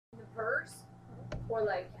the verse or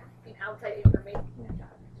like an outside information.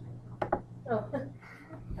 Oh. All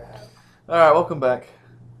right, welcome back.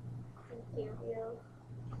 Thank you.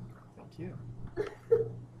 Thank you.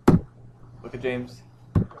 Look at James.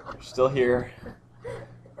 We're still here.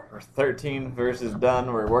 Verse 13 verses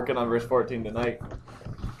done. We're working on verse 14 tonight.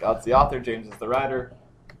 God's the author, James is the writer.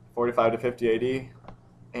 45 to 50 AD,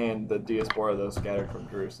 and the diaspora, those scattered from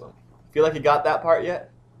Jerusalem. Feel like you got that part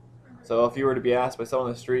yet? So if you were to be asked by someone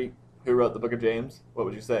on the street who wrote the book of James, what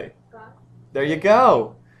would you say? God. There you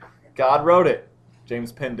go. God wrote it.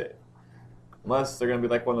 James penned it. Unless they're going to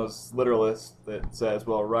be like one of those literalists that says,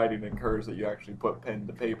 well, writing incurs that you actually put pen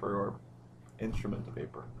to paper or instrument to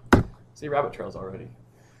paper. See rabbit trails already.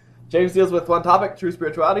 James deals with one topic, true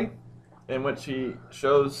spirituality, in which he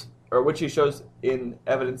shows in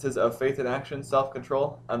evidences of faith in action,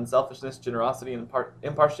 self-control, unselfishness, generosity, and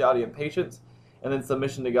impartiality and patience, and then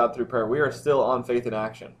submission to God through prayer. We are still on faith in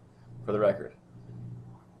action, for the record.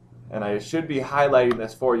 And I should be highlighting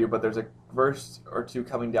this for you, but there's a verse or two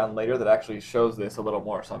coming down later that actually shows this a little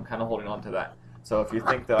more, so I'm kind of holding on to that. So if you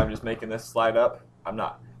think that I'm just making this slide up, I'm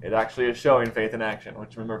not. It actually is showing faith in action,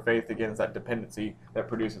 which, remember, faith, again, is that dependency that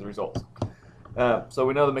produces results. So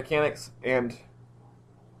we know the mechanics and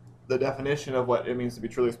the definition of what it means to be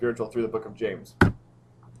truly spiritual through the book of James.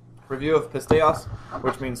 Review of pisteos,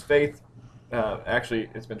 which means faith. Actually,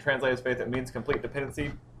 it's been translated as faith. It means complete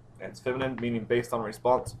dependency. It's feminine, meaning based on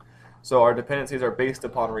response. So our dependencies are based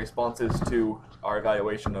upon responses to our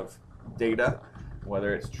evaluation of data,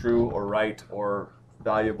 whether it's true or right or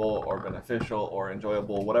valuable or beneficial or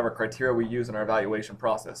enjoyable, whatever criteria we use in our evaluation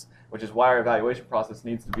process, which is why our evaluation process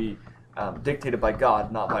needs to be dictated by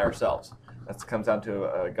God, not by ourselves. That comes down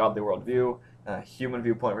to a godly worldview, a human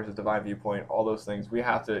viewpoint versus divine viewpoint, all those things. We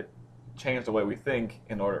have to change the way we think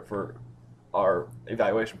in order for our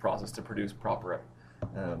evaluation process to produce proper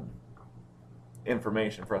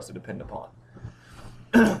information for us to depend upon.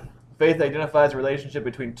 Faith identifies a relationship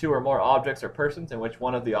between two or more objects or persons in which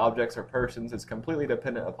one of the objects or persons is completely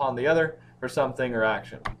dependent upon the other for something or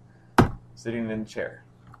action. Sitting in a chair.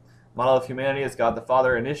 Model of humanity is God the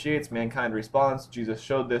Father initiates, mankind responds. Jesus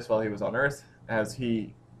showed this while he was on earth, as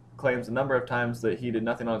he claims a number of times that he did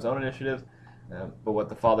nothing on his own initiative, but what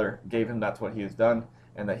the Father gave him, that's what he has done,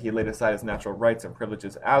 and that he laid aside his natural rights and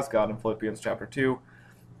privileges as God in Philippians chapter 2,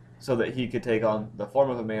 so that he could take on the form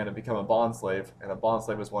of a man and become a bondslave, and a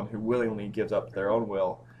bondslave is one who willingly gives up their own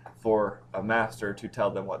will for a master to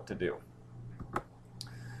tell them what to do.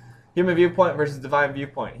 Human viewpoint versus divine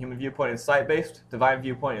viewpoint. Human viewpoint is sight-based, divine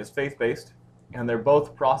viewpoint is faith-based, and they're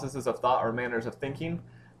both processes of thought or manners of thinking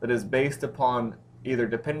that is based upon either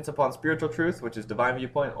dependence upon spiritual truth, which is divine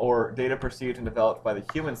viewpoint, or data perceived and developed by the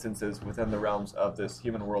human senses within the realms of this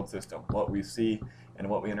human world system, what we see and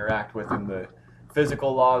what we interact with in the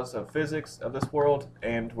physical laws of physics of this world,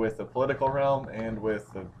 and with the political realm, and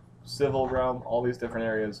with the civil realm, all these different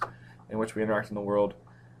areas in which we interact in the world.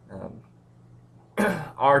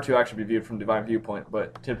 Are to actually be viewed from divine viewpoint,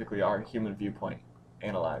 but typically are human viewpoint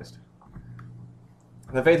analyzed.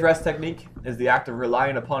 The faith rest technique is the act of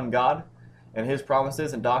relying upon God and his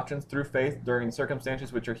promises and doctrines through faith during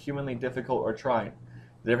circumstances which are humanly difficult or trying.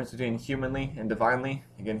 The difference between humanly and divinely,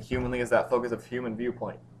 again, humanly is that focus of human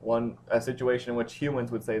viewpoint. A situation in which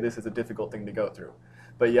humans would say this is a difficult thing to go through.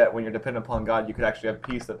 But yet, when you're dependent upon God, you could actually have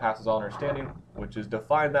peace that passes all understanding, which is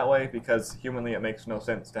defined that way because humanly it makes no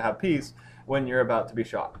sense to have peace when you're about to be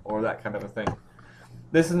shot, or that kind of a thing.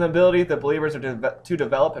 This is an ability that believers are to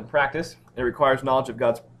develop and practice. It requires knowledge of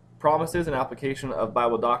God's promises and application of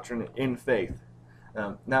Bible doctrine in faith.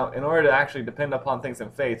 Now, in order to actually depend upon things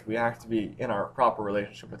in faith, we have to be in our proper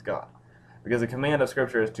relationship with God. Because the command of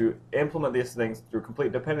Scripture is to implement these things through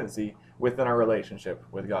complete dependency within our relationship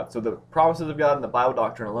with God. So the promises of God and the Bible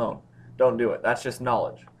doctrine alone don't do it. That's just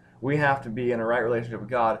knowledge. We have to be in a right relationship with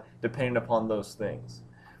God depending upon those things.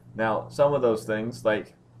 Now, some of those things,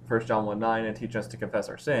 like 1 John 1:9 and teach us to confess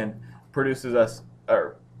our sin,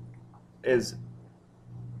 is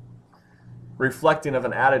reflecting of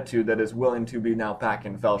an attitude that is willing to be now back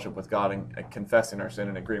in fellowship with God and confessing our sin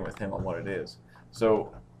and agreeing with him on what it is.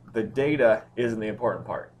 So the data isn't the important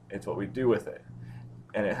part. It's what we do with it.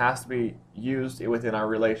 And it has to be used within our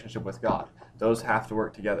relationship with God. Those have to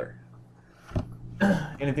work together.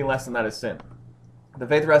 Anything less than that is sin. The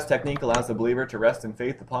faith rest technique allows the believer to rest in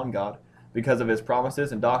faith upon God because of his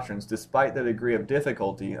promises and doctrines despite the degree of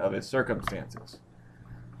difficulty of his circumstances.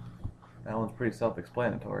 That one's pretty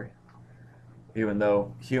self-explanatory, even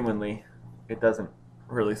though humanly it doesn't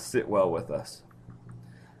really sit well with us.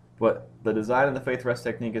 But the design of the faith rest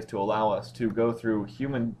technique is to allow us to go through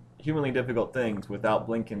humanly difficult things without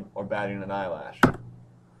blinking or batting an eyelash.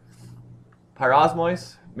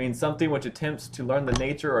 Pyrosmos means something which attempts to learn the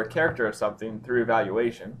nature or character of something through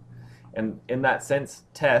evaluation. And in that sense,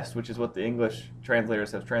 test, which is what the English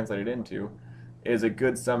translators have translated into, is a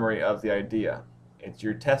good summary of the idea. It's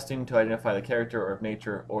your testing to identify the character or of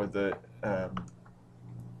nature or the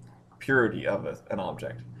purity of an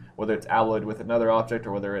object, whether it's alloyed with another object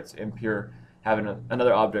or whether it's impure, having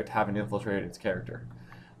another object having infiltrated its character.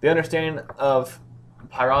 The understanding of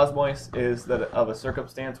pyrosmos is that of a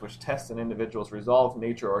circumstance which tests an individual's resolve,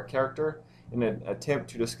 nature, or character in an attempt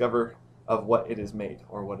to discover of what it is made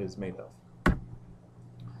or what it is made of.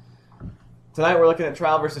 Tonight we're looking at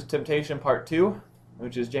trial versus temptation part 2,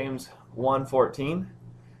 which is James 1:14.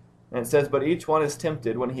 And it says, "But each one is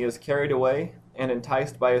tempted when he is carried away and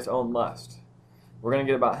enticed by his own lust." We're going to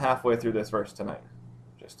get about halfway through this verse tonight.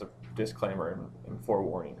 Just a disclaimer and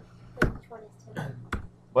forewarning. But each one is tempted.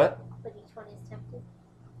 What? But each one is tempted.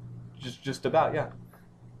 Just about, yeah.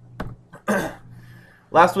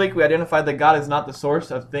 Last week we identified that God is not the source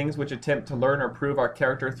of things which attempt to learn or prove our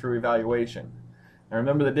character through evaluation. Now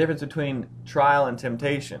remember the difference between trial and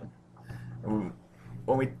temptation. When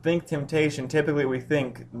we think temptation, typically we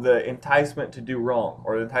think the enticement to do wrong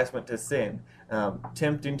or the enticement to sin,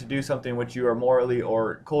 tempting to do something which you are morally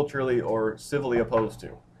or culturally or civilly opposed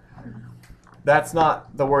to. That's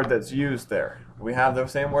not the word that's used there. We have the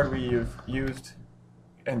same word we've used,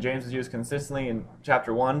 and James has used consistently in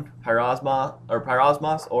chapter 1,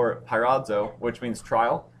 pyrosmos or pyrodzo, which means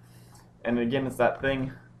trial. And again, it's that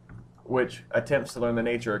thing which attempts to learn the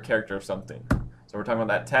nature or character of something. So we're talking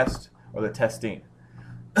about that test or the testing.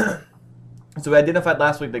 So we identified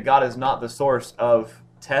last week that God is not the source of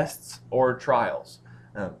tests or trials.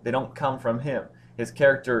 They don't come from Him. His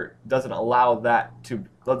character doesn't allow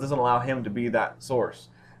Him to be that source.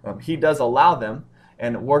 He does allow them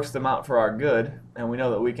and works them out for our good, and we know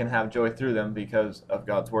that we can have joy through them because of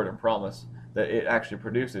God's word and promise that it actually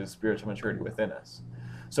produces spiritual maturity within us.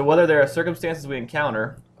 So whether there are circumstances we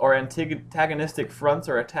encounter or antagonistic fronts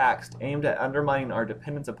or attacks aimed at undermining our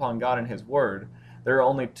dependence upon God and His word, there are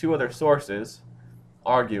only two other sources,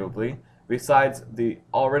 arguably, besides the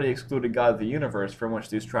already excluded God of the universe from which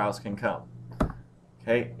these trials can come.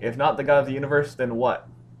 Okay, if not the God of the universe, then what?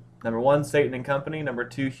 Number 1, Satan and company. Number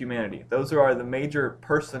 2, humanity. Those are the major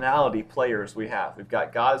personality players we have. We've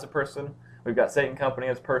got God as a person, we've got Satan and company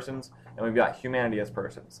as persons, and we've got humanity as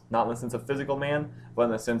persons. Not in the sense of physical man, but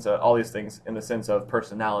in the sense of all these things, in the sense of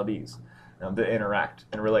personalities that interact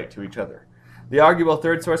and relate to each other. The arguable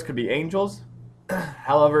third source could be angels.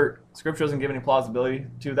 However, Scripture doesn't give any plausibility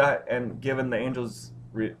to that, and given the angels'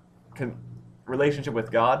 relationship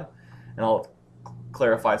with God, and I'll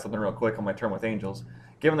clarify something real quick on my term with angels,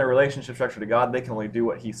 given their relationship structure to God, they can only do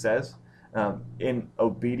what He says in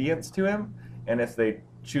obedience to Him, and if they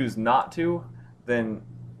choose not to, then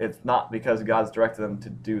it's not because God's directed them to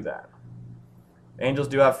do that. Angels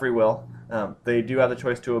do have free will. They do have the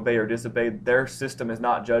choice to obey or disobey. Their system is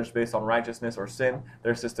not judged based on righteousness or sin.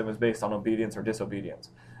 Their system is based on obedience or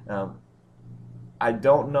disobedience. I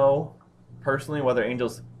don't know personally whether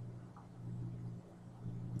angels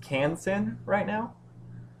can sin right now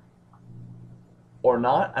or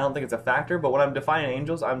not. I don't think it's a factor, but when I'm defining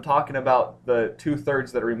angels, I'm talking about the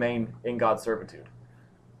 2/3 that remain in God's servitude.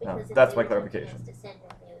 That's my clarification.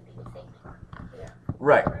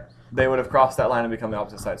 Right. They would have crossed that line and become the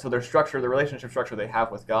opposite side. So their structure, the relationship structure they have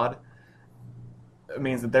with God,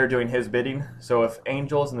 means that they're doing His bidding. So if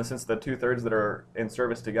angels, in the sense of the 2/3 that are in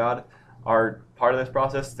service to God, are part of this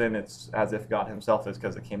process, then it's as if God Himself is,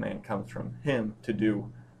 because the command comes from Him to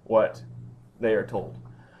do what they are told.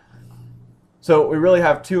 So we really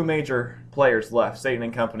have two major players left, Satan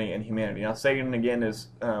and company and humanity. Now Satan, again, is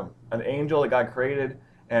an angel that God created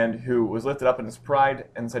and who was lifted up in his pride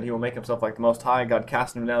and said he will make himself like the Most High. God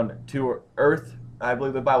cast him down to earth. I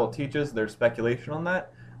believe the Bible teaches. There's speculation on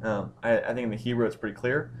that. I think in the Hebrew it's pretty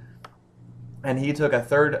clear. And he took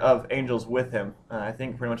 1/3 of angels with him. I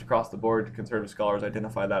think pretty much across the board, conservative scholars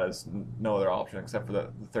identify that as no other option except for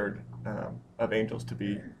the 1/3 of angels to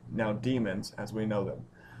be now demons as we know them.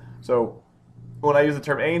 So when I use the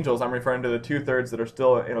term angels, I'm referring to the 2/3 that are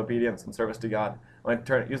still in obedience and service to God. When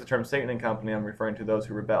I use the term Satan and company, I'm referring to those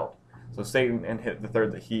who rebelled. So Satan and the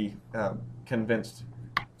 1/3 that he convinced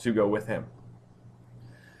to go with him.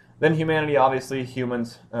 Then humanity, obviously,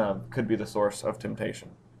 humans could be the source of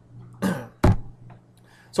temptation.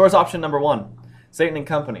 Source option number 1, Satan and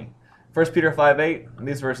company. 1 Peter 5:8,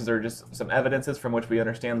 these verses are just some evidences from which we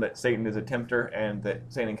understand that Satan is a tempter and that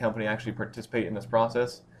Satan and company actually participate in this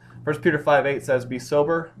process. 1 Peter 5:8 says, "Be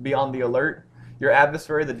sober, be on the alert. Your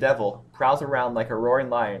adversary, the devil, prowls around like a roaring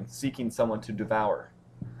lion, seeking someone to devour."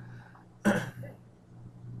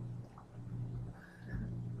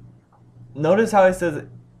 Notice how it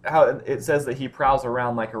says that he prowls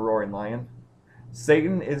around like a roaring lion.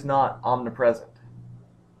 Satan is not omnipresent.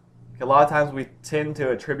 A lot of times we tend to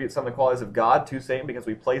attribute some of the qualities of God to Satan because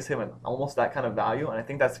we place him in almost that kind of value, and I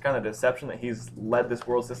think that's kind of deception that he's led this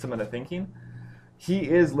world system into thinking. He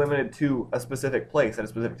is limited to a specific place at a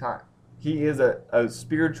specific time. He is a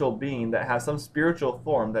spiritual being that has some spiritual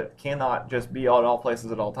form that cannot just be at all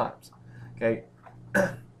places at all times. Okay,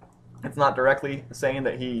 it's not directly saying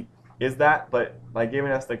that he is that, but by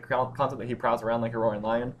giving us the concept that he prowls around like a roaring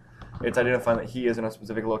lion, it's identifying that he is in a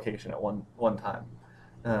specific location at one time.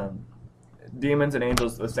 Demons and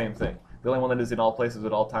angels, the same thing. The only one that is in all places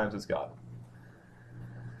at all times is God.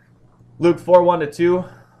 Luke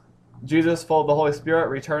 4:1-2, Jesus, full of the Holy Spirit,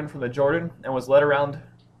 returned from the Jordan and was led around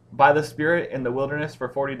by the Spirit in the wilderness for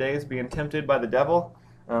 40 days, being tempted by the devil.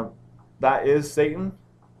 That is Satan.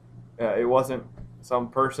 It wasn't some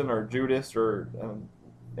person or Judas or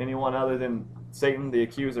anyone other than Satan, the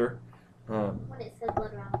accuser. When it says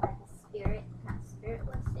led around by the Spirit, that Spirit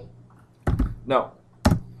was Satan. No.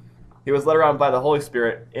 He was led around by the Holy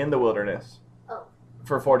Spirit in the wilderness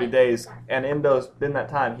for 40 days, and in that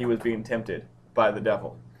time he was being tempted by the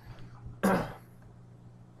devil.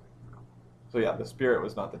 So yeah, the Spirit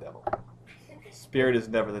was not the devil. Spirit is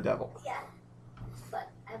never the devil. Yeah, but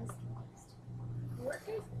I was confused. What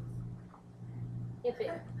is this? If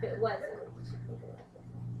it was.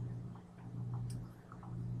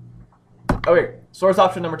 Okay, source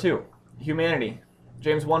option number 2, humanity.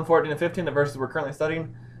 James 1:14-15, the verses we're currently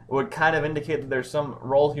studying, would kind of indicate that there's some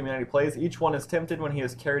role humanity plays. Each one is tempted when he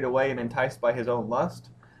is carried away and enticed by his own lust.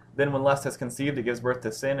 Then when lust has conceived, it gives birth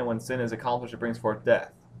to sin, and when sin is accomplished, it brings forth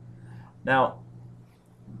death. Now,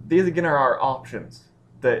 these again are our options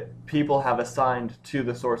that people have assigned to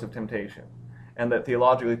the source of temptation, and that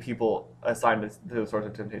theologically people assign to the source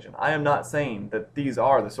of temptation. I am not saying that these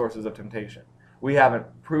are the sources of temptation. We haven't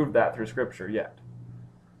proved that through Scripture yet.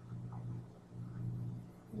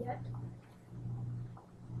 Yet?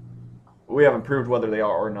 We haven't proved whether they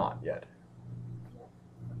are or not yet.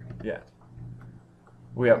 Yet.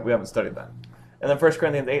 We haven't studied that. And then 1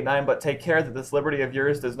 Corinthians 8:9, but take care that this liberty of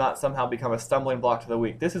yours does not somehow become a stumbling block to the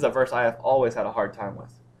weak. This is a verse I have always had a hard time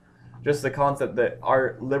with. Just the concept that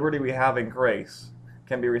our liberty we have in grace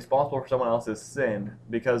can be responsible for someone else's sin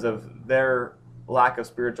because of their lack of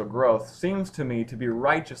spiritual growth seems to me to be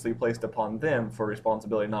righteously placed upon them for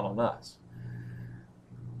responsibility, not on us.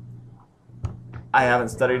 I haven't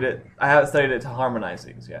studied it to harmonize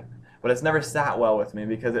these yet. But it's never sat well with me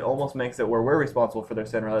because it almost makes it where we're responsible for their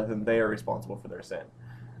sin rather than they are responsible for their sin.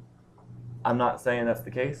 I'm not saying that's the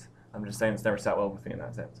case. I'm just saying it's never sat well with me in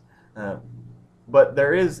that sense. But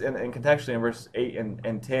there is, and contextually in verse 8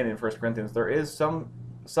 and 10 in 1 Corinthians, there is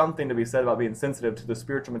something to be said about being sensitive to the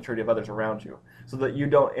spiritual maturity of others around you so that you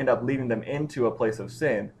don't end up leading them into a place of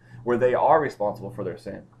sin where they are responsible for their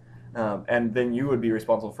sin. And then you would be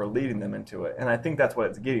responsible for leading them into it. And I think that's what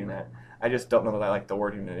it's getting at. I just don't know that I like the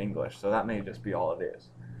wording in English, so that may just be all it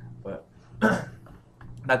is. But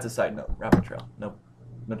that's a side note. Rabbit trail. Nope.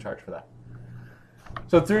 No charge for that.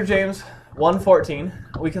 So through James 1:14,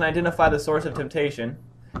 we can identify the source of temptation,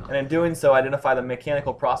 and in doing so, identify the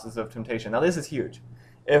mechanical process of temptation. Now this is huge.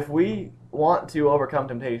 If we want to overcome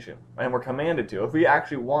temptation, and we're commanded to, if we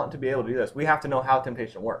actually want to be able to do this, we have to know how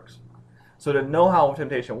temptation works. So to know how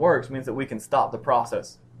temptation works means that we can stop the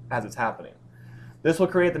process as it's happening. This will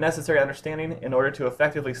create the necessary understanding in order to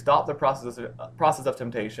effectively stop the process of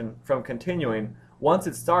temptation from continuing once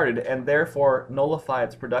it's started and therefore nullify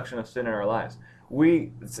its production of sin in our lives.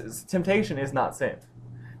 Temptation is not sin.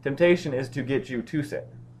 Temptation is to get you to sin,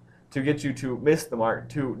 to get you to miss the mark,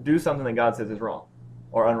 to do something that God says is wrong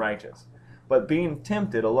or unrighteous. But being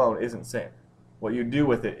tempted alone isn't sin. What you do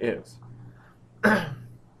with it is.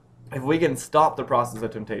 If we can stop the process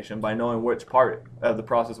of temptation by knowing which part of the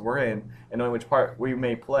process we're in and knowing which part we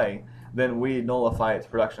may play, then we nullify its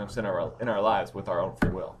production of sin in our lives with our own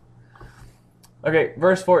free will. Okay,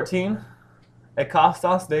 verse 14.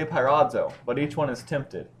 Ekastos de pyradzo, but each one is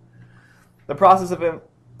tempted. The process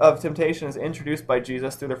of temptation is introduced by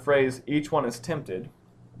Jesus through the phrase, each one is tempted.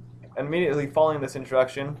 And immediately following this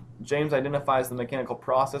introduction, James identifies the mechanical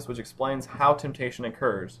process which explains how temptation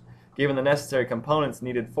occurs, given the necessary components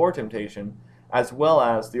needed for temptation, as well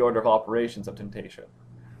as the order of operations of temptation.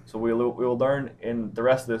 So we will learn in the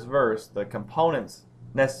rest of this verse the components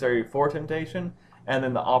necessary for temptation, and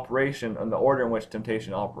then the operation and the order in which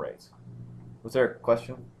temptation operates. Was there a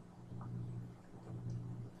question?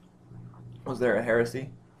 Was there a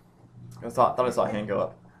heresy? I thought I saw a hand go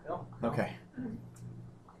up. No. Okay.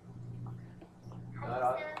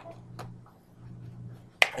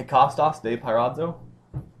 Ekastos de pyradzo?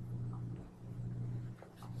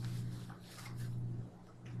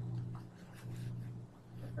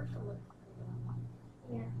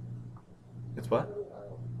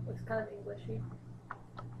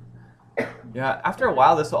 Yeah, after a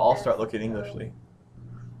while, this will all start looking Englishy.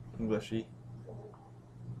 Englishy.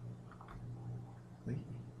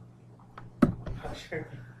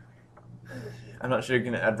 I'm not sure you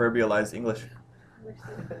can adverbialize English.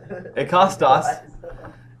 Ekostos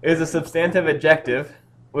is a substantive adjective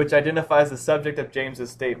which identifies the subject of James's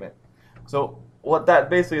statement. So what that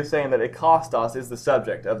basically is saying that ekostos is the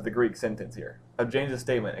subject of the Greek sentence here, of James's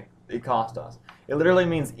statement, ekostos. It literally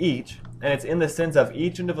means each, and it's in the sense of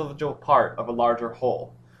each individual part of a larger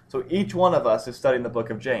whole. So each one of us is studying the book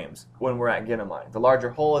of James when we're at Genomite. The larger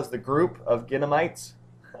whole is the group of Genomites,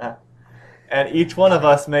 and each one of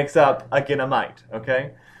us makes up a Genomite,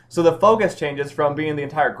 okay? So the focus changes from being the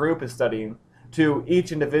entire group is studying to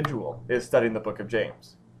each individual is studying the book of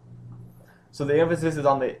James. So the emphasis is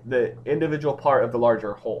on the individual part of the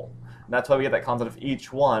larger whole. And that's why we get that concept of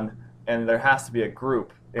each one, and there has to be a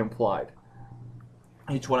group implied.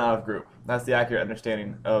 Each one out of group. That's the accurate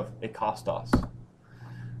understanding of ekostos.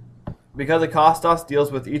 Because ekostos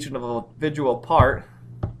deals with each individual part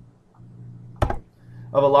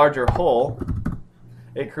of a larger whole,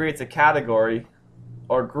 it creates a category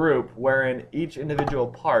or group wherein each individual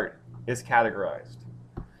part is categorized.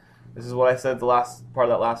 This is what I said the last part of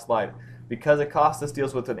that last slide. Because ekostos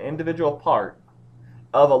deals with an individual part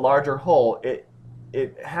of a larger whole, it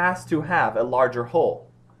has to have a larger whole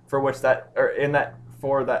for that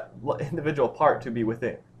individual part to be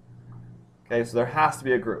within. Okay, so there has to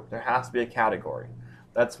be a group, there has to be a category.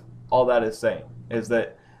 That's all that is saying, is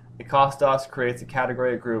that ekostos creates a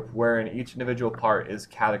category, a group, wherein each individual part is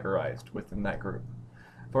categorized within that group.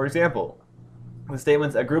 For example, the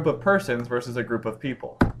statements a group of persons versus a group of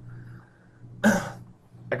people.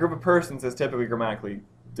 A group of persons is typically grammatically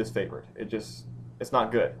disfavored. It's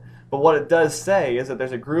not good. But what it does say is that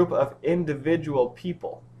there's a group of individual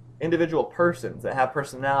people, individual persons that have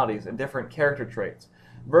personalities and different character traits,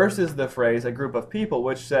 versus the phrase a group of people,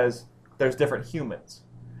 which says there's different humans.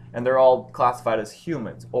 And they're all classified as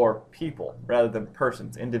humans or people rather than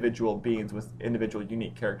persons, individual beings with individual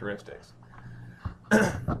unique characteristics.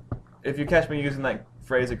 If you catch me using that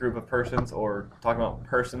phrase, a group of persons, or talking about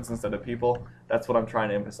persons instead of people, that's what I'm trying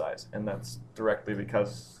to emphasize. And that's directly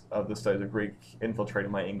because of the studies of Greek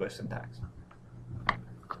infiltrating my English syntax.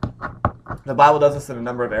 The Bible does this in a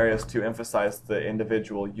number of areas to emphasize the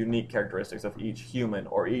individual unique characteristics of each human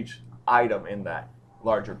or each item in that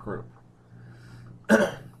larger group.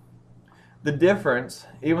 The difference,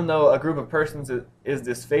 even though a group of persons is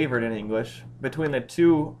disfavored in English, between the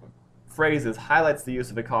two phrases highlights the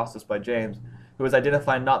use of ekostos by James, who is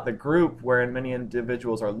identifying not the group wherein many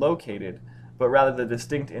individuals are located, but rather the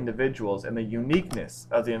distinct individuals and the uniqueness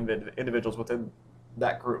of the individuals within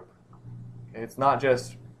that group. It's not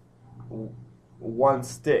just one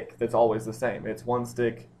stick that's always the same. It's one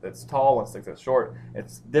stick that's tall, one stick that's short.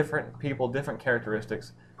 It's different people, different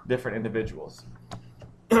characteristics, different individuals.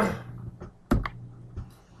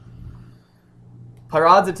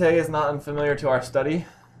 Parazite is not unfamiliar to our study,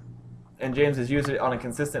 and James has used it on a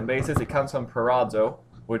consistent basis. It comes from paradzo,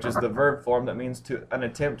 which is the verb form that means an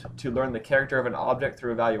attempt to learn the character of an object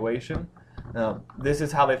through evaluation. This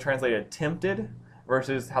is how they've translated tempted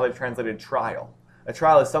versus how they've translated trial. A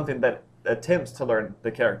trial is something that attempts to learn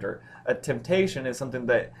the character. A temptation is something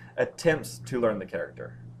that attempts to learn the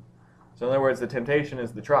character. So in other words, the temptation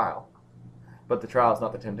is the trial, but the trial is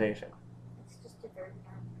not the temptation. It's just a verb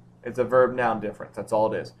noun. It's a verb-noun difference. That's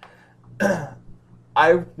all it is.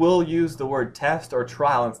 I will use the word test or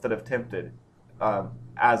trial instead of tempted,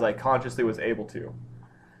 as I consciously was able to,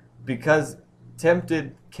 because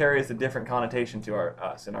tempted carries a different connotation to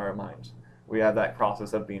us in our minds. We have that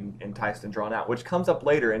process of being enticed and drawn out, which comes up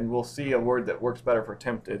later, and we'll see a word that works better for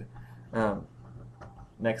tempted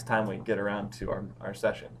next time we get around to our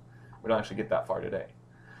session. We don't actually get that far today.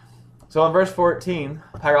 So in verse 14,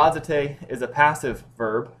 parazite is a passive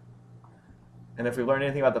verb. And if we've learned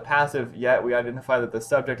anything about the passive yet, we identify that the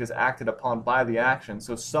subject is acted upon by the action.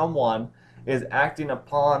 So someone is acting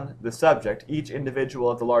upon the subject, each individual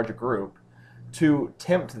of the larger group, to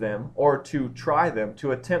tempt them or to try them,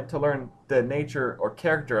 to attempt to learn the nature or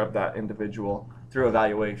character of that individual through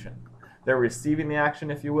evaluation. They're receiving the action,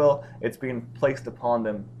 if you will. It's being placed upon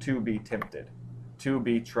them to be tempted, to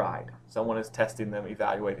be tried. Someone is testing them,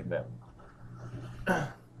 evaluating them.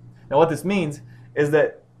 Now what this means is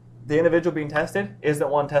that the individual being tested isn't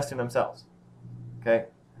one testing themselves. Okay?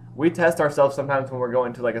 We test ourselves sometimes when we're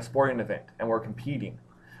going to like a sporting event and we're competing.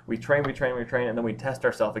 We train, and then we test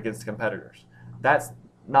ourselves against competitors. That's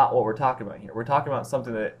not what we're talking about here. We're talking about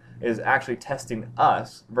something that is actually testing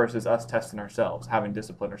us versus us testing ourselves, having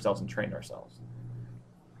disciplined ourselves and trained ourselves.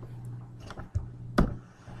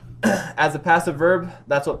 As a passive verb,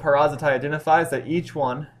 that's what parazitai identifies, that each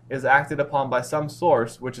one is acted upon by some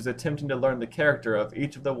source which is attempting to learn the character of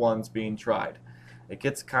each of the ones being tried. It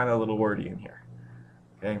gets kind of a little wordy in here.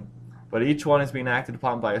 Okay? But each one is being acted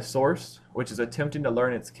upon by a source which is attempting to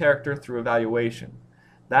learn its character through evaluation.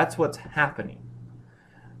 That's what's happening.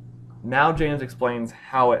 Now James explains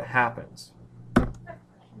how it happens.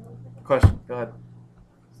 Question, go ahead.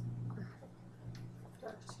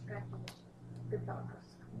 Good thought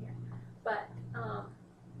process here. But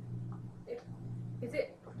if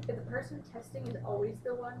the person testing is always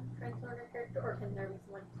the one trying to learn their character, or can there be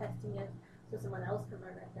someone testing it so someone else can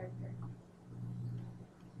learn that character?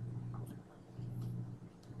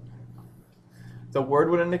 The word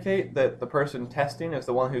would indicate that the person testing is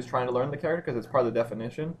the one who's trying to learn the character because it's part of the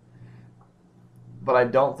definition. But I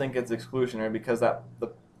don't think it's exclusionary because that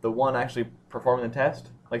the one actually performing the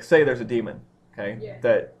test, like say there's a demon, okay,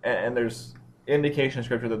 Yeah. and there's indication in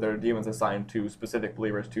Scripture that there are demons assigned to specific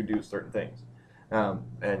believers to do certain things.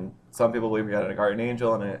 And some people believe we got a guardian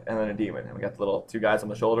angel and then a demon, and we got the little two guys on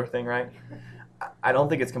the shoulder thing, right? I don't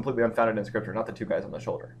think it's completely unfounded in Scripture, not the two guys on the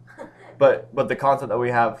shoulder. But the concept that we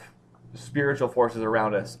have spiritual forces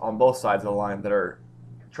around us on both sides of the line that are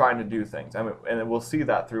trying to do things. I mean, and we'll see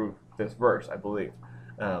that through this verse, I believe.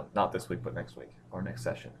 Not this week, but next week or next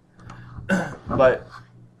session. But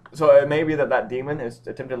so it may be that demon is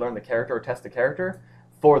attempting to learn the character or test the character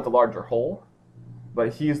for the larger whole,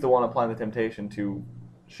 but he's the one applying the temptation to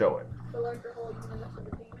show it. The larger whole universe of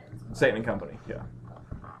the demons? Satan and company, yeah.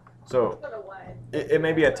 So I don't know why. it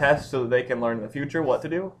may be a test so that they can learn in the future what to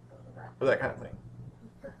do, or that kind of thing.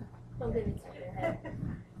 Something inside your head.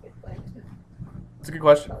 Good point. It's a good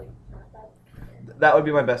question. Probably not that. That would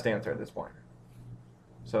be my best answer at this point.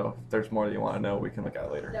 So if there's more that you want to know, we can look at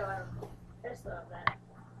it later. No, I don't know. I just thought of that.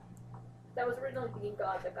 That was originally thinking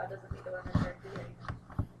God, but God doesn't need to learn their character anymore.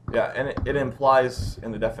 Yeah, and it implies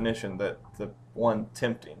in the definition that the one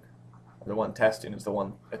tempting, or the one testing, is the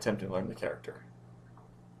one attempting to learn the character.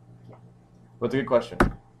 But it's a good question.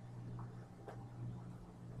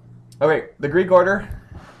 Okay, the Greek order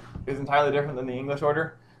is entirely different than the English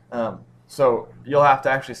order. So you'll have to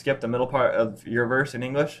actually skip the middle part of your verse in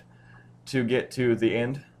English to get to the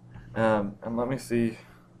end. And let me see.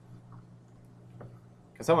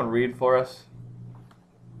 Can someone read for us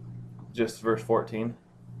just verse 14?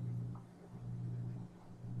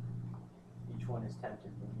 Each one is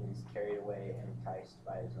tempted when he is carried away and enticed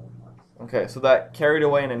by his own lust. Okay, so that carried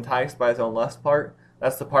away and enticed by his own lust part,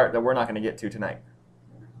 that's the part that we're not going to get to tonight.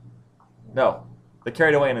 No, the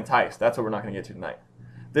carried away and enticed, that's what we're not going to get to tonight.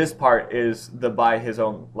 This part is the by his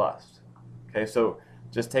own lust. Okay, so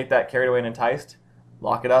just take that carried away and enticed,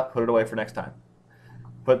 lock it up, put it away for next time.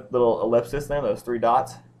 Put little ellipsis there, those three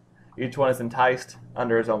dots. Each one is enticed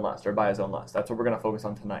under his own lust or by his own lust. That's what we're going to focus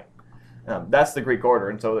on tonight. That's the Greek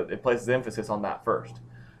order, and so it places emphasis on that first.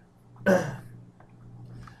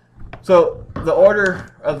 So the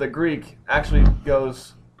order of the Greek actually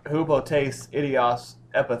goes hupotes, idios,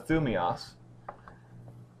 epithumios,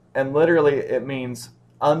 and literally it means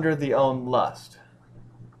under the own lust.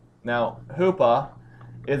 Now, hupa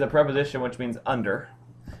is a preposition which means under,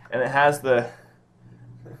 and it has the...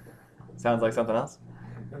 Sounds like something else?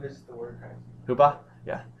 No, this is the word, right? Hupa?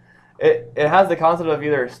 Yeah. It has the concept of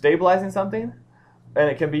either stabilizing something, and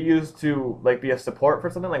it can be used to like be a support for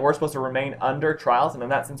something. Like we're supposed to remain under trials, and in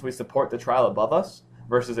that sense we support the trial above us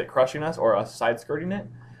versus it crushing us or us side-skirting it.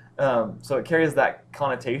 So it carries that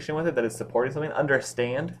connotation with it that it's supporting something.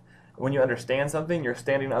 Understand. When you understand something, you're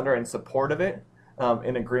standing under in support of it,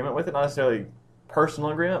 in agreement with it. Not necessarily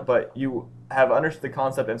personal agreement, but you have understood the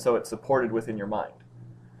concept, and so it's supported within your mind.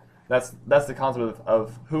 That's the concept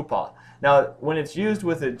of hupa. Now, when it's used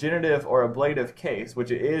with a genitive or ablative case,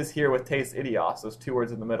 which it is here with tes idios, those two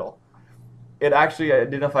words in the middle, it actually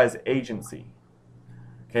identifies agency.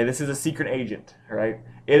 Okay, this is a secret agent, right?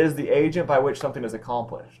 It is the agent by which something is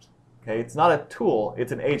accomplished. Okay, it's not a tool,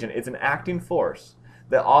 it's an agent. It's an acting force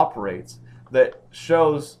that operates, that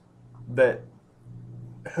shows that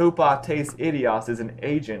hupa tes idios is an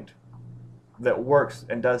agent that works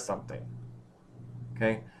and does something.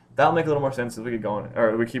 Okay? That'll make a little more sense as we keep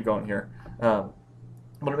going here.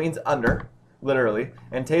 But it means under, literally,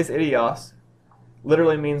 and tes idios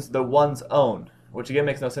literally means the one's own, which again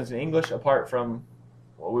makes no sense in English apart from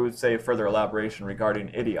what we would say further elaboration regarding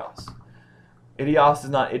idios. Idios is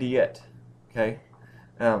not idiot. Okay,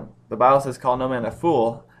 the Bible says, "Call no man a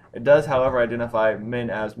fool." It does, however, identify men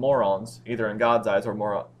as morons, either in God's eyes or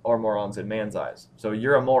morons in man's eyes. So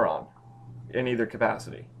you're a moron in either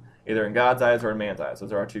capacity. Either in God's eyes or in man's eyes.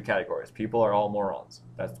 Those are our two categories. People are all morons.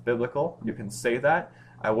 That's biblical. You can say that.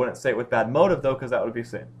 I wouldn't say it with bad motive, though, because that would be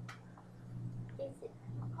sin.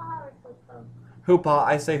 Hoopa,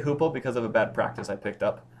 I say hoopo because of a bad practice I picked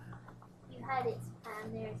up. You had it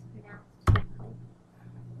there, it's pronounced Hoopa.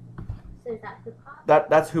 So is that Hoopa?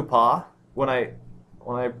 That's hoopa. When I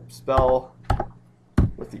spell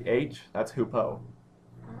with the H, that's hoopo. Oh.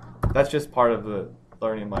 That's just part of the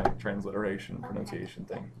learning my transliteration pronunciation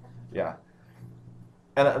thing. Yeah.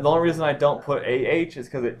 And the only reason I don't put AH is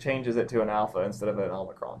because it changes it to an alpha instead of an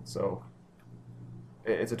omicron. So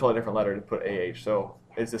it's a totally different letter to put AH. So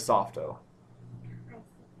it's a soft O.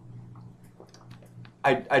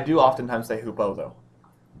 I do oftentimes say hoopo though.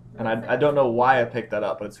 And I don't know why I picked that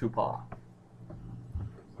up, but it's hoopa.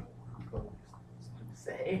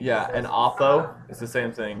 Say. Yeah, and opho, it's the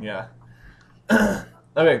same thing, yeah.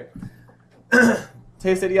 Okay.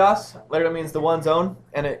 Tes idios literally means the one's own,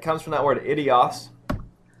 and it comes from that word idios.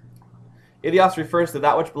 Idios refers to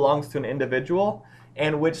that which belongs to an individual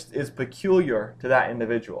and which is peculiar to that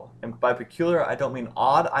individual. And by peculiar, I don't mean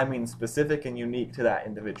odd, I mean specific and unique to that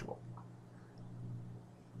individual.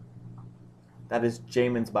 That is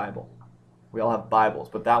Jamin's Bible. We all have Bibles,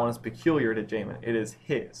 but that one is peculiar to Jamin. It is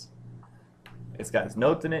his. It's got his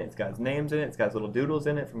notes in it, it's got his names in it, it's got his little doodles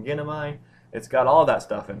in it from Ginamai. It's got all that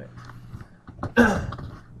stuff in it.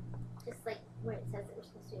 Just like where it says that we're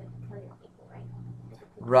supposed to kill your people, right?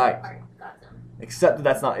 Right. Part of God's own. Except that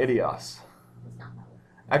that's not idios. It's not that word.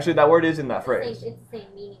 Actually, that word is in that It's phrase. the same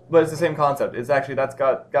meaning. But it's the same concept. It's actually, that's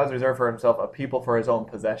God's reserved for himself a people for his own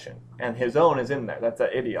possession. And his own is in there. That's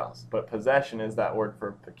that idios. But possession is that word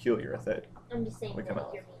for peculiar. I'm just saying We that come your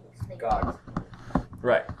out. meaning is like God.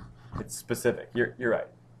 Right. It's specific. You're right.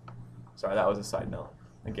 Sorry, that was a side note.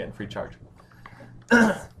 Again, free charge.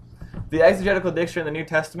 The Exegetical Dictionary in the New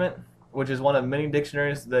Testament, which is one of many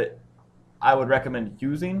dictionaries that I would recommend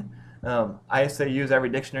using. I say use every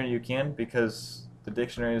dictionary you can because the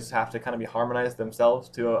dictionaries have to kind of be harmonized themselves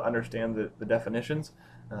to understand the definitions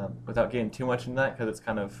without getting too much into that because it's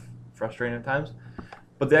kind of frustrating at times.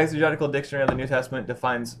 But the Exegetical Dictionary of the New Testament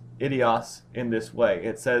defines idios in this way.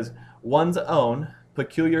 It says, one's own,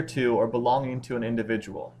 peculiar to, or belonging to an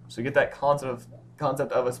individual. So you get that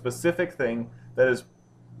concept of a specific thing that is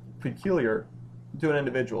peculiar to an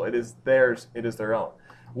individual. It is theirs. It is their own.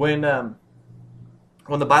 When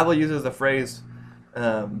the Bible uses the phrase,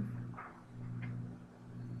 I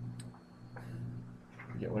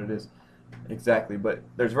forget what it is exactly, but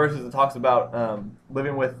there's verses that talks about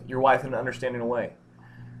living with your wife in an understanding way.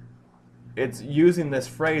 It's using this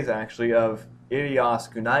phrase actually of idios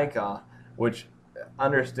gunaika, which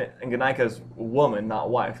and gunaika is woman, not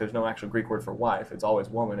wife. There's no actual Greek word for wife. It's always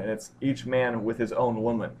woman, and it's each man with his own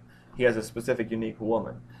woman. He has a specific, unique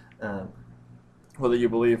woman. Whether you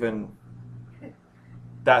believe in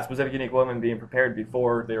that specific, unique woman being prepared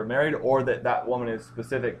before they were married, or that woman is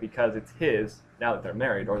specific because it's his now that they're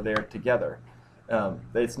married or they're together.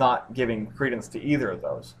 It's not giving credence to either of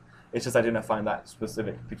those. It's just identifying that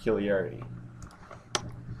specific peculiarity.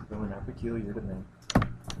 Women are peculiar to men.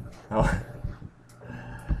 Oh.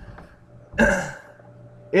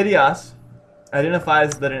 Idios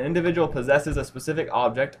identifies that an individual possesses a specific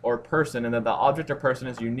object or person and that the object or person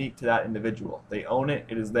is unique to that individual. They own it,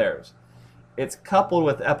 it is theirs. It's coupled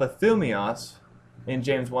with epithumios in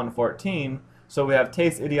James 1:14, so we have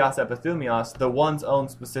tes idios epithumios, the one's own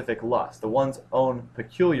specific lust, the one's own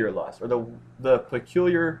peculiar lust, or the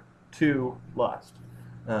peculiar to lust.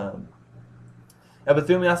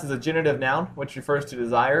 Epithumios is a genitive noun, which refers to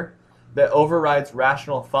desire that overrides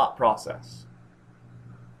rational thought process.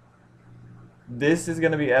 This is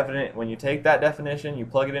going to be evident when you take that definition, you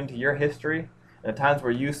plug it into your history, and at times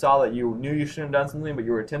where you saw that you knew you shouldn't have done something, but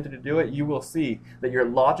you were tempted to do it, you will see that your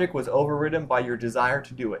logic was overridden by your desire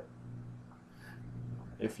to do it.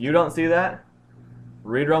 If you don't see that,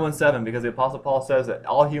 read Romans 7, because the Apostle Paul says that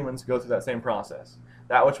all humans go through that same process.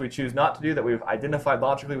 That which we choose not to do, that we've identified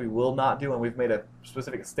logically we will not do, and we've made a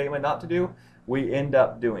specific statement not to do, we end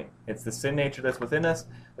up doing. It's the sin nature that's within us.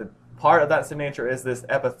 The part of that sin nature is this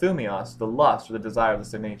epithumios, the lust or the desire of the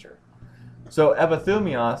sin nature. So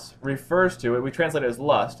epithumios refers to, we translate it as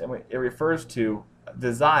lust, and it refers to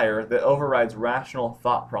desire that overrides rational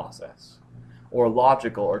thought process, or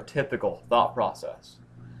logical or typical thought process.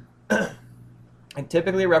 It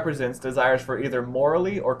typically represents desires for either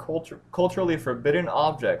morally or culturally forbidden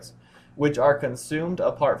objects which are consumed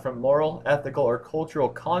apart from moral, ethical, or cultural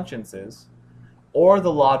consciences, or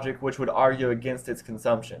the logic which would argue against its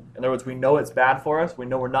consumption. In other words, we know it's bad for us, we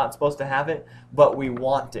know we're not supposed to have it, but we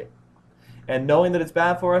want it. And knowing that it's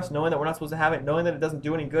bad for us, knowing that we're not supposed to have it, knowing that it doesn't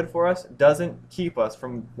do any good for us, doesn't keep us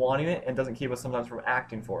from wanting it and doesn't keep us sometimes from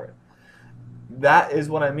acting for it. That is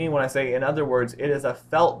what I mean when I say, in other words, it is a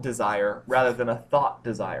felt desire rather than a thought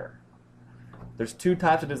desire. There's two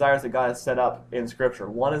types of desires that God has set up in Scripture.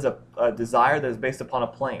 One is a desire that is based upon a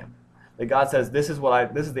plan. That God says, this is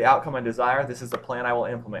the outcome I desire, this is the plan I will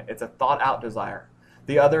implement. It's a thought-out desire.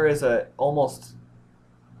 The other is a almost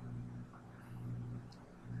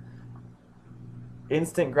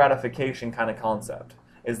instant gratification kind of concept.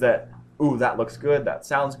 Is that, ooh, that looks good, that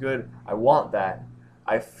sounds good, I want that,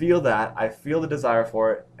 I feel the desire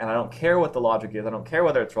for it, and I don't care what the logic is, I don't care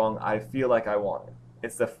whether it's wrong, I feel like I want it.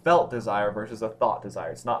 It's the felt desire versus a thought desire.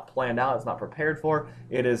 It's not planned out, it's not prepared for,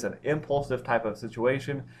 it is an impulsive type of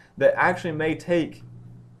situation that actually may take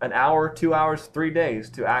an hour, 2 hours, 3 days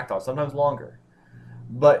to act on, sometimes longer.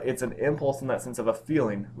 But it's an impulse in that sense of a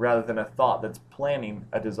feeling rather than a thought that's planning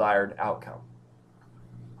a desired outcome.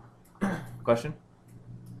 Question?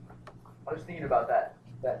 I was thinking about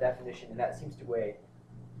that definition, and that seems to weigh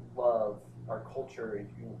love, our culture, if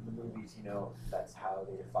you, the movies, that's how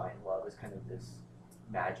they define love as kind of this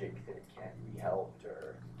magic that it can't be helped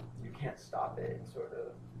or you can't stop it, sort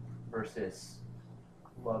of, versus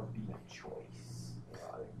love being a choice.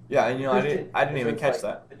 Yeah, and I didn't even catch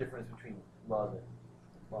that. The difference between love and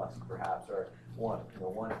lust, perhaps, or one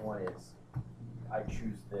is I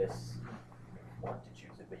choose this, I want to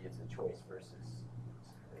choose it, but it's a choice versus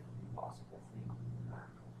an impossible thing.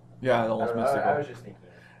 Yeah, it's almost mystical. I was just thinking.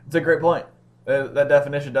 It's a great point. That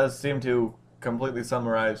definition does seem to completely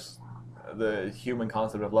summarize the human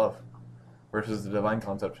concept of love versus the divine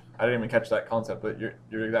concept. I didn't even catch that concept, but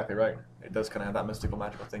you're exactly right. It does kind of have that mystical,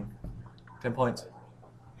 magical thing. 10 points.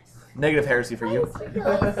 Negative heresy for you.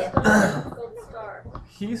 Gold star.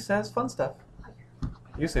 He says fun stuff.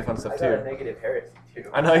 You say fun stuff I got a too. negative heresy too.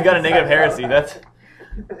 I know you got a negative heresy.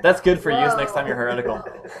 That's good for use next time you're heretical.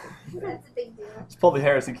 That's a big deal. Just pull the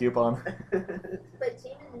heresy coupon. But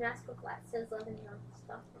James Rascal Flat says love is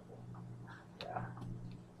unstoppable. Yeah.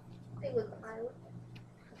 They wouldn't lie, would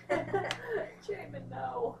they? Jamin,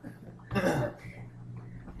 no.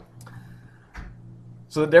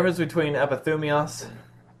 So the difference between epithumios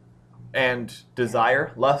and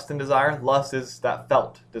desire, lust and desire, lust is that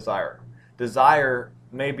felt desire. Desire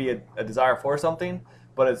may be a desire for something,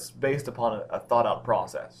 but it's based upon a thought-out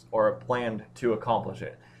process or a plan to accomplish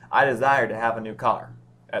it. I desire to have a new car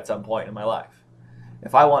at some point in my life.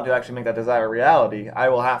 If I want to actually make that desire a reality, I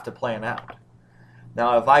will have to plan out.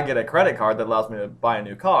 Now, if I get a credit card that allows me to buy a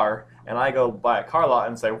new car, and I go buy a car lot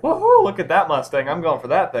and say, woohoo, look at that Mustang, I'm going for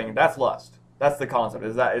that thing, that's lust. That's the concept,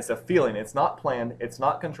 is that it's a feeling. It's not planned, it's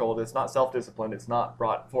not controlled, it's not self-disciplined, it's not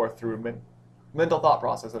brought forth through a mental thought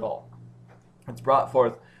process at all. It's brought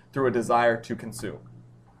forth through a desire to consume.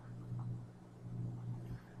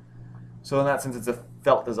 So in that sense, it's a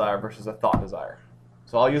felt desire versus a thought desire.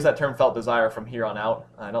 So I'll use that term felt desire from here on out.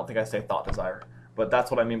 I don't think I say thought desire, but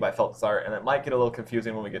that's what I mean by felt desire, and it might get a little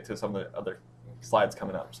confusing when we get to some of the other slides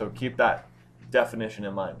coming up. So keep that definition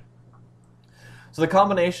in mind. So the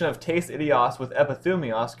combination of taste idios with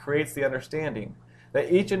epithumios creates the understanding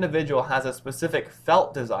that each individual has a specific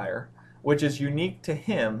felt desire which is unique to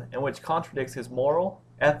him and which contradicts his moral,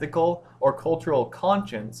 ethical, or cultural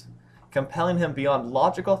conscience, compelling him beyond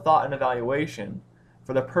logical thought and evaluation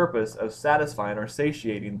for the purpose of satisfying or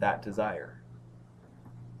satiating that desire.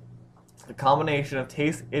 The combination of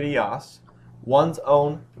taste idios, one's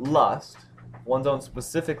own lust, one's own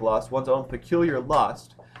specific lust, one's own peculiar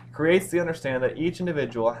lust, creates the understanding that each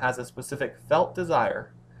individual has a specific felt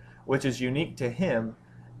desire which is unique to him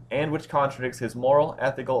and which contradicts his moral,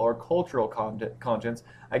 ethical, or cultural conscience.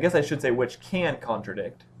 I guess I should say which can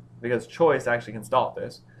contradict, because choice actually can stop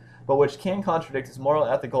this, but which can contradict his moral,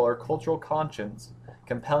 ethical, or cultural conscience,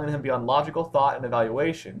 compelling him beyond logical thought and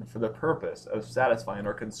evaluation for the purpose of satisfying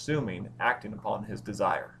or consuming, acting upon his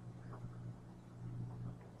desire.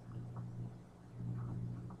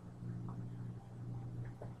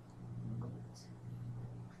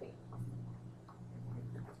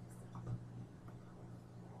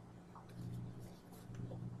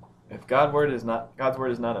 If God's word is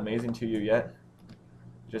not amazing to you yet,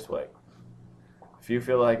 just wait. If you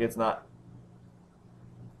feel like it's not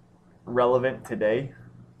relevant today,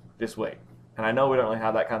 just wait. And I know we don't really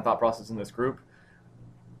have that kind of thought process in this group,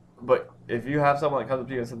 but if you have someone that comes up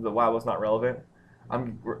to you and says the Bible's not relevant,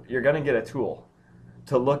 you're going to get a tool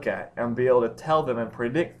to look at and be able to tell them and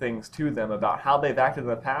predict things to them about how they've acted in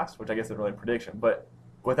the past, which I guess is really prediction, but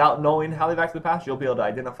without knowing how they've acted in the past, you'll be able to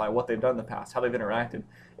identify what they've done in the past, how they've interacted,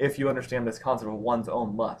 if you understand this concept of one's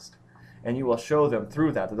own lust. And you will show them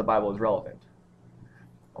through that the Bible is relevant.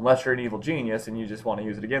 Unless you're an evil genius and you just want to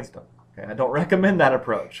use it against them. Okay? I don't recommend that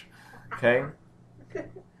approach. Okay?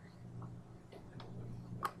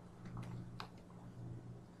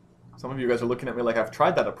 Some of you guys are looking at me like I've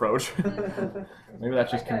tried that approach. Maybe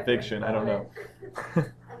that's just conviction. I don't know. I'm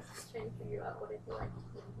just trying to figure out what it'd be like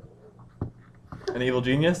to be An evil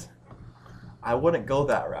genius? I wouldn't go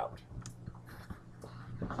that route.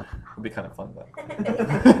 It'd be kind of fun, though.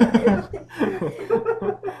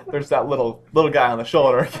 There's that little guy on the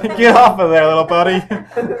shoulder. Get off of there, little buddy.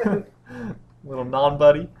 Little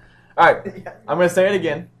non-buddy. All right, I'm going to say it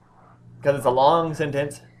again because it's a long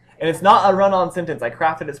sentence. And it's not a run-on sentence. I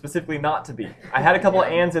crafted it specifically not to be. I had a couple of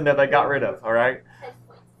ands in there that I got rid of, all right?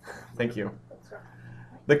 Thank you.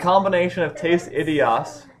 The combination of tes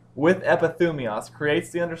idios with epithumios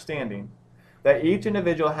creates the understanding that each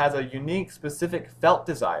individual has a unique, specific felt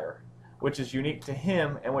desire, which is unique to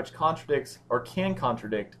him and which contradicts or can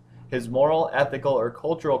contradict his moral, ethical, or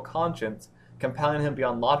cultural conscience, compelling him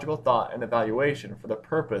beyond logical thought and evaluation for the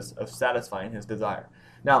purpose of satisfying his desire.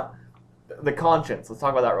 Now, the conscience, let's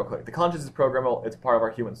talk about that real quick. The conscience is programmable. It's part of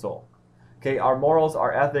our human soul. Okay, our morals,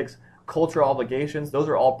 our ethics, cultural obligations, those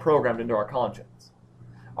are all programmed into our conscience.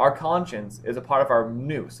 Our conscience is a part of our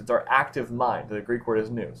nous. It's our active mind. The Greek word is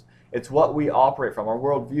nous. It's what we operate from. Our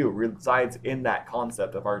worldview resides in that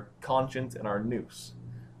concept of our conscience and our nous.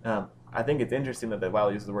 I think it's interesting that the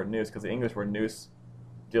Bible uses the word nous because the English word nous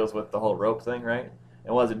deals with the whole rope thing, right?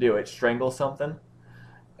 And what does it do? It strangles something.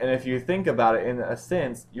 And if you think about it, in a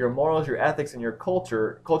sense, your morals, your ethics, and your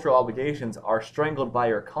cultural obligations are strangled by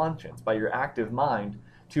your conscience, by your active mind,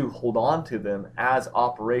 to hold on to them as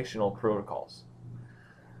operational protocols.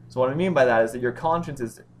 So what I mean by that is that your conscience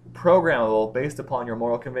is programmable based upon your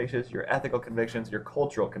moral convictions, your ethical convictions, your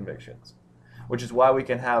cultural convictions, which is why we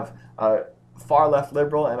can have a far left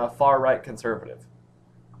liberal and a far right conservative.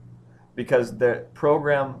 Because the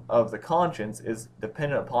program of the conscience is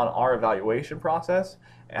dependent upon our evaluation process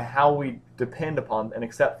and how we depend upon and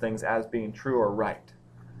accept things as being true or right.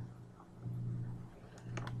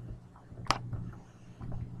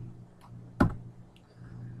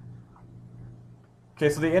 Okay,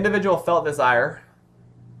 so the individual felt desire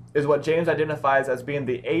is what James identifies as being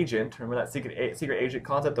the agent. Remember that secret agent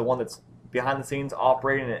concept, the one that's behind the scenes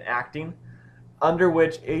operating and acting, under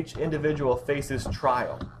which each individual faces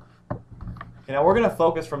trial. Okay, now we're going to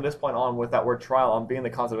focus from this point on with that word trial on being the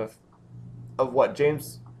concept of what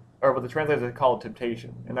James, or what the translators call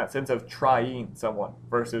temptation, in that sense of trying someone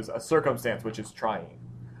versus a circumstance which is trying,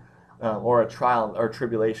 or a trial or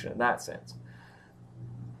tribulation in that sense.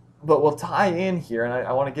 But we'll tie in here, and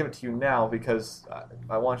I want to give it to you now because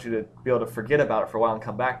I want you to be able to forget about it for a while and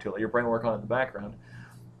come back to it. Let your brain work on it in the background.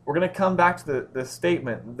 We're going to come back to the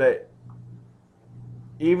statement that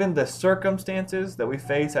even the circumstances that we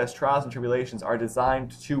face as trials and tribulations are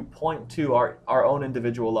designed to point to our own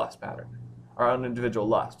individual lust pattern. Our own individual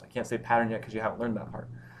lust. I can't say pattern yet because you haven't learned that part.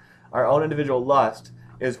 Our own individual lust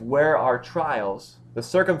is where our trials, the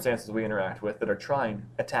circumstances we interact with that are trying,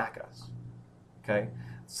 attack us. Okay?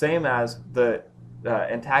 Same as the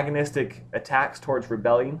antagonistic attacks towards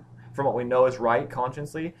rebellion from what we know is right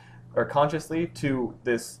consciously to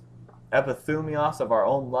this epithumios of our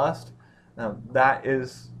own lust. That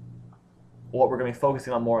is what we're going to be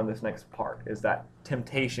focusing on more in this next part, is that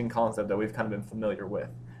temptation concept that we've kind of been familiar with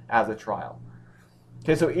as a trial.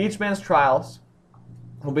 Okay, so each man's trials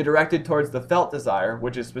will be directed towards the felt desire,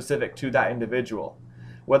 which is specific to that individual,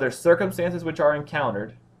 whether circumstances which are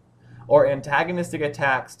encountered or antagonistic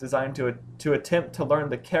attacks designed to attempt to learn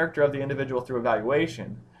the character of the individual through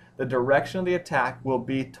evaluation. The direction of the attack will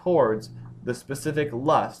be towards the specific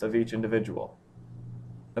lust of each individual.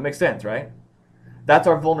 That makes sense, right? That's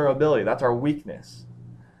our vulnerability. That's our weakness.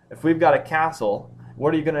 If we've got a castle,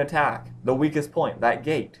 what are you going to attack? The weakest point, that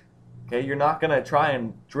gate. Okay, you're not going to try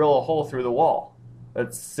and drill a hole through the wall.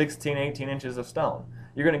 That's 16, 18 inches of stone.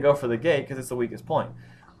 You're going to go for the gate because it's the weakest point.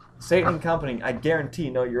 Satan and company, I guarantee,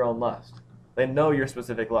 know your own lust. They know your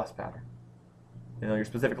specific lust pattern. They know your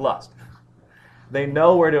specific lust. They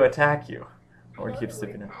know where to attack you. Or keep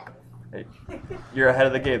slipping in. Hey, you're ahead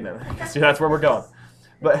of the game then. See, that's where we're going.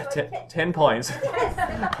 But 10 points.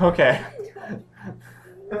 Okay.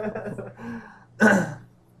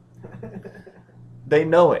 They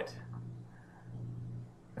know it.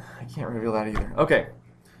 I can't reveal that either. Okay.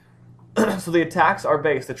 So the attacks are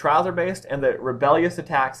based, the trials are based, and the rebellious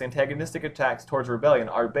attacks, antagonistic attacks towards rebellion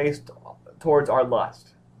are based towards our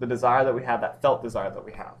lust, the desire that we have, that felt desire that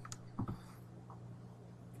we have.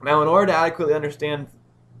 Now, in order to adequately understand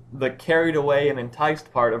the carried away and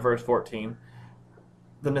enticed part of verse 14,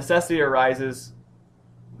 the necessity arises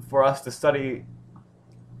for us to study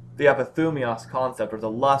the epithumios concept, or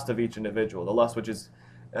the lust of each individual, the lust which is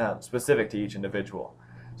specific to each individual.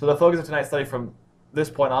 So the focus of tonight's study from this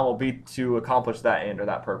point on will be to accomplish that end or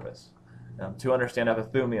that purpose. to understand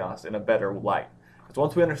epithumios in a better light. Because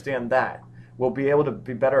once we understand that, we'll be able to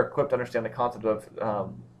be better equipped to understand the concept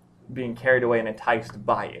of being carried away and enticed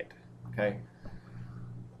by it. Okay.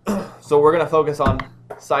 So we're going to focus on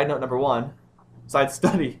side note number 1, side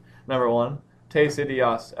study number 1, tes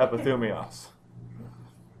idios epithumios.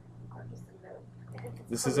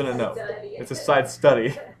 This isn't a note. It's a side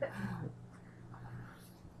study.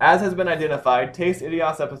 As has been identified, tes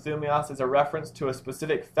idios epithumios is a reference to a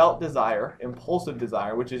specific felt desire, impulsive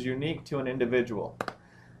desire, which is unique to an individual.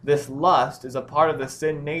 This lust is a part of the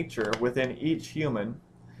sin nature within each human,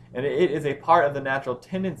 and it is a part of the natural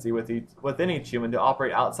tendency within each human to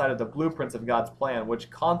operate outside of the blueprints of God's plan, which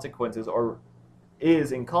consequences or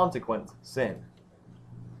is in consequence sin.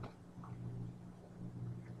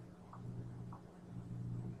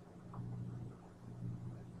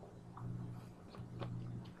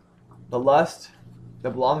 The lust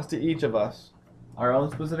that belongs to each of us, our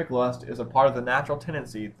own specific lust, is a part of the natural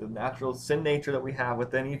tendency, the natural sin nature that we have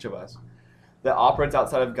within each of us that operates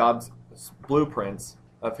outside of God's blueprints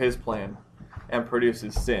of His plan and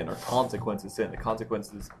produces sin or consequences sin. The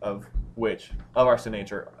consequences of which, of our sin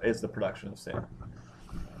nature, is the production of sin.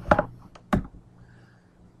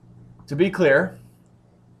 To be clear,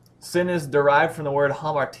 sin is derived from the word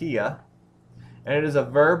hamartia, and it is a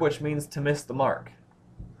verb which means to miss the mark.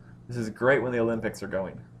 This is great when the Olympics are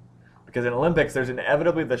going. Because in Olympics, there's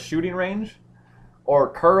inevitably the shooting range,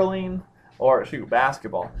 or curling, or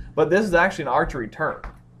basketball. But this is actually an archery term,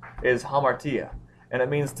 is hamartia. And it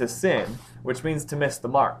means to sin, which means to miss the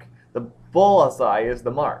mark. The bullseye is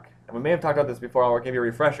the mark. And we may have talked about this before, I'll give you a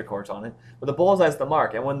refresher course on it. But the bullseye is the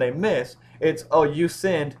mark. And when they miss, it's, oh, you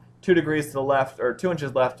sinned 2 degrees to the left, or 2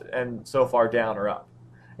 inches left, and so far down or up.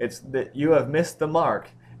 It's that you have missed the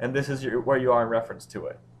mark, and this is where you are in reference to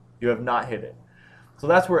it. You have not hit it. So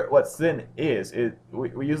that's what sin is.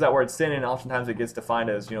 We use that word sin, and oftentimes it gets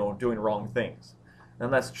defined as, doing wrong things.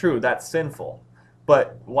 And that's true. That's sinful.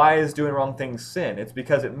 But why is doing wrong things sin? It's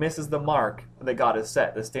because it misses the mark that God has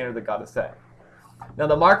set, the standard that God has set. Now,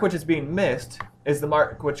 the mark which is being missed is the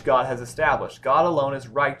mark which God has established. God alone is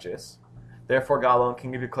righteous. Therefore, God alone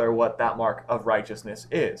can declare what that mark of righteousness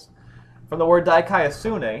is. From the word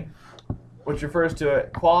dikaiosune, which refers to a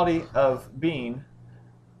quality of being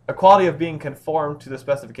conformed to the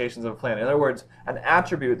specifications of a plan. In other words, an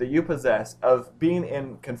attribute that you possess of being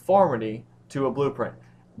in conformity to a blueprint.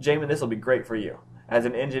 Jamin, this will be great for you. As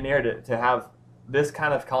an engineer, to have this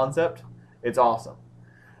kind of concept, it's awesome.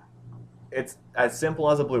 It's as simple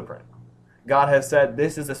as a blueprint. God has said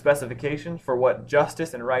this is a specification for what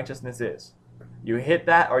justice and righteousness is. You hit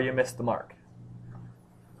that or you miss the mark.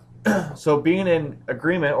 So being in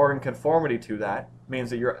agreement or in conformity to that means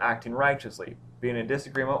that you're acting righteously. Being in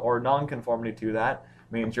disagreement or non-conformity to that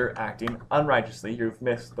means you're acting unrighteously. You've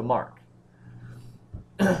missed the mark.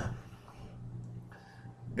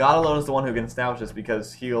 God alone is the one who can establish this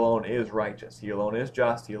because He alone is righteous. He alone is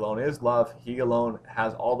just. He alone is love. He alone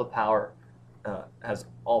has all the power, has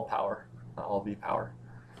all power, not all the power.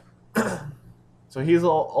 So He's the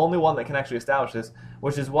only one that can actually establish this,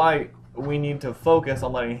 which is why we need to focus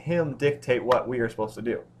on letting Him dictate what we are supposed to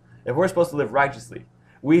do. If we're supposed to live righteously,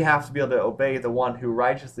 we have to be able to obey the one who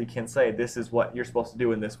righteously can say, this is what you're supposed to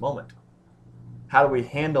do in this moment. How do we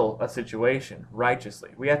handle a situation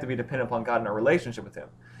righteously? We have to be dependent upon God in our relationship with Him.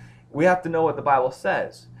 We have to know what the Bible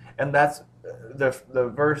says. And that's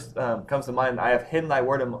the verse comes to mind, I have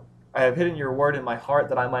hidden your word in my heart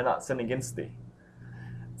that I might not sin against thee.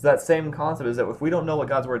 So that same concept is that if we don't know what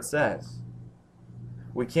God's word says,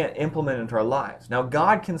 we can't implement it into our lives. Now,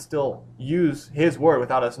 God can still use His word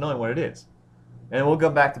without us knowing what it is. And we'll go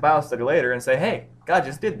back to Bible study later and say, hey, God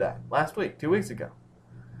just did that last week, 2 weeks ago.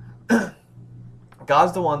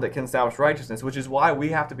 God's the one that can establish righteousness, which is why we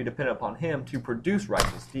have to be dependent upon Him to produce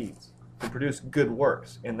righteous deeds, to produce good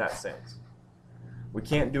works in that sense. We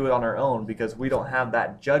can't do it on our own because we don't have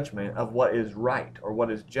that judgment of what is right or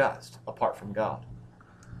what is just apart from God.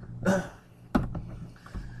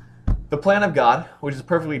 The plan of God, which is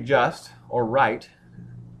perfectly just or right,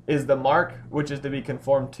 is the mark which is to be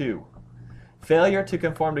conformed to. Failure to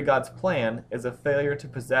conform to God's plan is a failure to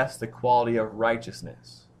possess the quality of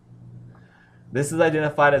righteousness. This is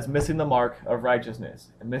identified as missing the mark of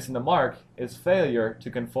righteousness. And missing the mark is failure to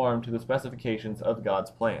conform to the specifications of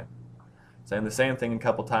God's plan. Saying the same thing a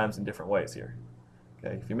couple times in different ways here.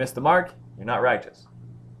 Okay, if you miss the mark, you're not righteous.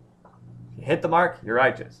 If you hit the mark, you're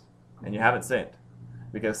righteous. And you haven't sinned.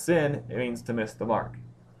 Because sin, it means to miss the mark.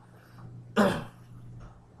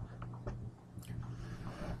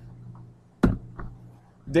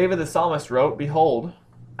 David the psalmist wrote, behold,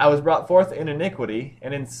 I was brought forth in iniquity,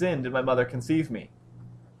 and in sin did my mother conceive me.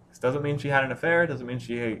 This doesn't mean she had an affair. It doesn't mean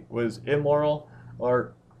she was immoral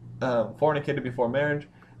or fornicated before marriage.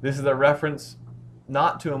 This is a reference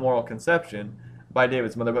not to immoral conception by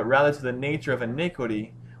David's mother, but rather to the nature of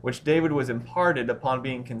iniquity which David was imparted upon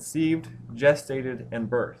being conceived, gestated, and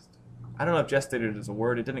birthed. I don't know if gestated is a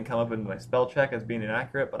word. It didn't come up in my spell check as being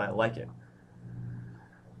inaccurate, but I like it.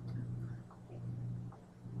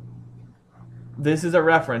 This is a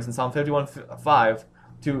reference in Psalm 51:5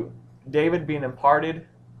 to David being imparted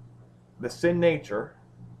the sin nature,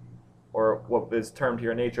 or what is termed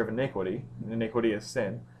here a nature of iniquity. Iniquity is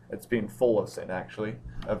sin. It's being full of sin, actually,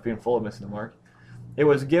 of being full of missing the mark. It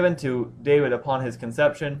was given to David upon his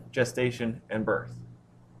conception, gestation, and birth.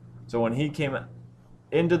 So when he came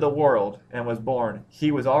into the world and was born,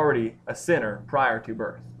 he was already a sinner prior to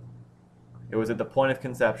birth. It was at the point of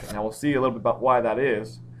conception. Now we'll see a little bit about why that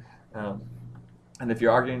is. And if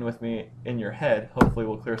you're arguing with me in your head, hopefully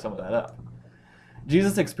we'll clear some of that up.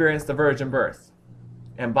 Jesus experienced the virgin birth,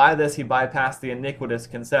 and by this he bypassed the iniquitous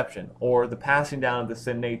conception, or the passing down of the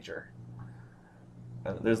sin nature.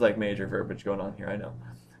 There's like major verbiage going on here, I know.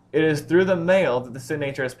 It is through the male that the sin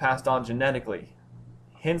nature is passed on genetically,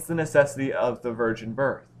 hence the necessity of the virgin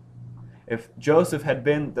birth. If Joseph had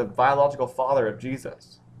been the biological father of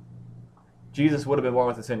Jesus, Jesus would have been born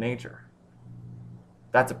with the sin nature.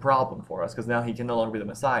 That's a problem for us, because now he can no longer be the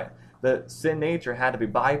Messiah. The sin nature had to be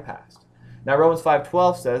bypassed. Now Romans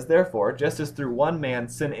 5:12 says, therefore, just as through one man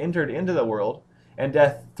sin entered into the world, and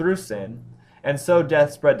death through sin, and so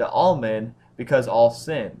death spread to all men, because all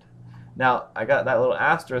sinned. Now, I got that little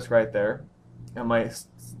asterisk right there, and my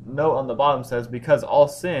note on the bottom says, because all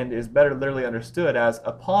sinned is better literally understood as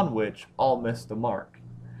upon which all missed the mark.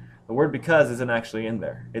 The word because isn't actually in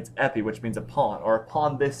there. It's epi, which means upon, or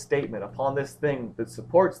upon this statement, upon this thing that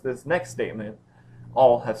supports this next statement,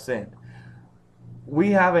 all have sinned.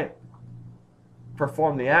 We haven't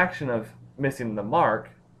performed the action of missing the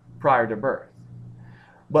mark prior to birth.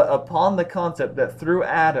 But upon the concept that through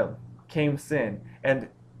Adam came sin, and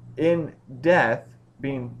in death,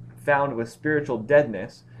 being found with spiritual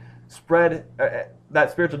deadness,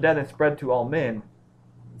 that spiritual deadness spread to all men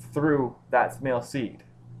through that male seed.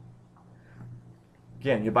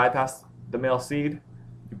 Again, you bypass the male seed,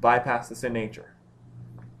 you bypass the sin nature.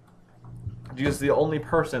 Jesus is the only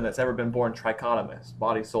person that's ever been born trichotomous,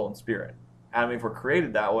 body, soul, and spirit. Adam and Eve were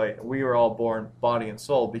created that way. We were all born body and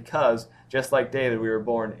soul because, just like David, we were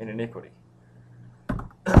born in iniquity.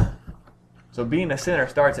 So being a sinner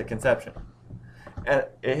starts at conception. And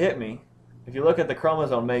it hit me, if you look at the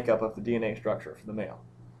chromosome makeup of the DNA structure for the male,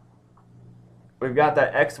 we've got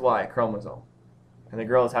that XY chromosome. And the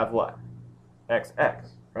girls have what? XX,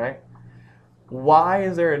 right? Why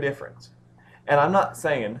is there a difference? And I'm not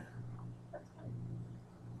saying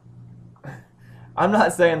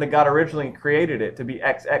that God originally created it to be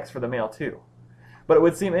XX for the male too. But it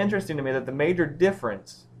would seem interesting to me that the major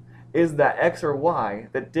difference is that X or Y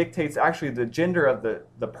that dictates actually the gender of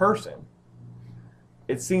the person.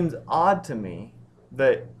 It seems odd to me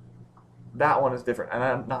that that one is different. And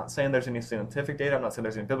I'm not saying there's any scientific data. I'm not saying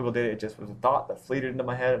there's any biblical data. It just was a thought that fleeted into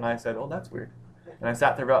my head, and I said, oh, that's weird. And I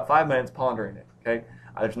sat there about 5 minutes pondering it. Okay,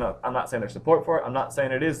 I'm not saying there's support for it. I'm not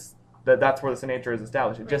saying it is that's where the sin nature is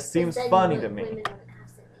established. It just seems funny to me. Women wouldn't have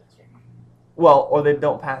sin nature. Well, or they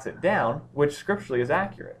don't pass it down, which scripturally is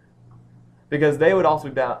accurate. Because they would also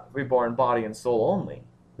be born body and soul only,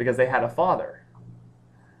 because they had a father.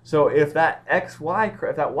 So if that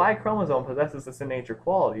Y chromosome possesses the sin nature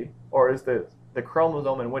quality, or is the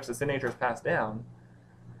chromosome in which the sin nature is passed down,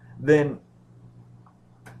 then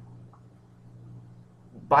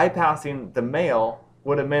bypassing the male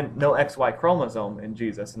would have meant no XY chromosome in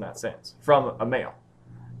Jesus in that sense, from a male.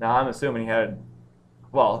 Now I'm assuming he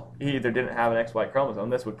either didn't have an XY chromosome.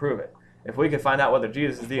 This would prove it. If we could find out whether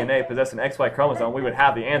Jesus' DNA possessed an XY chromosome, we would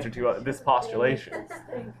have the answer to this postulation.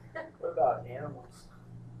 What about animals?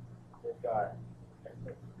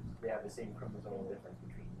 They have the same chromosomal difference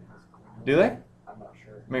between them. Do they? I'm not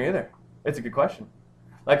sure. Me either. It's a good question.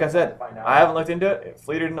 Like I said, I haven't looked into it. It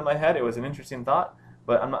fleeted into my head. It was an interesting thought,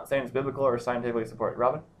 but I'm not saying it's biblical or scientifically supported.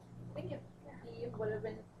 Robin? I think if Eve would have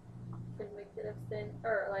been convicted of sin,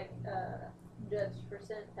 or judged for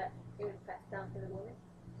sin, that it would pass down to the woman.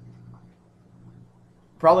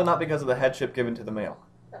 Probably not because of the headship given to the male.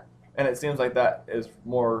 Oh. And it seems like that is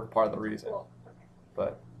more part of the reason. Well, okay.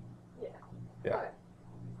 But, yeah. Okay.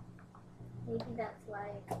 Maybe that's why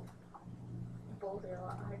bulls are a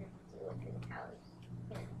lot harder to deal with than cows.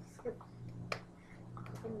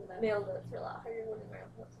 And male goats are a lot harder than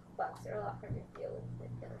male bucks are a lot harder to deal with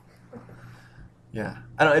than goats. Yeah.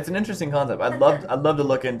 I don't know, it's an interesting concept. I'd love to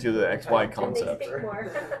look into the XY And they concept. speak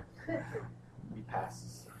more. We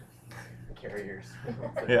pass. carriers.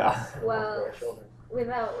 Yeah. Well, Our children.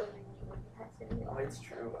 without women, you wouldn't pass anything. Oh, it's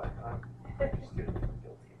true. I'm just gonna feel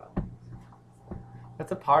guilty about things.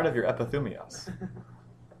 That's a part of your epithumios.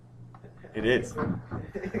 It is.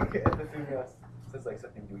 Epithumios sounds like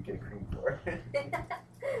something you would get a cream for.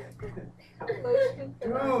 Lotion for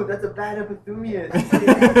that. Dude, that's a bad epithumius. Who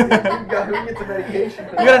gets a medication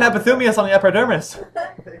for You got an epithumius on the epidermis.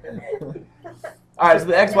 All right, so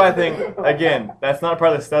the XY thing, again, that's not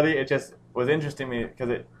part of the study. It just was interesting to me because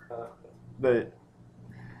and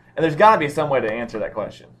there's got to be some way to answer that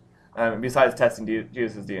question besides testing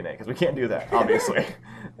Jesus' DNA, because we can't do that, obviously.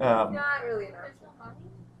 Not really an There's art. no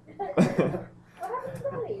mommy? What happened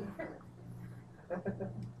to mommy?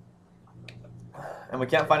 And we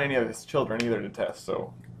can't find any of his children either to test,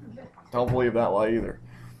 so don't believe that lie either.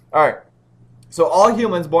 All right, so all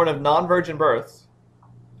humans born of non-virgin births,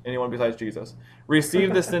 anyone besides Jesus,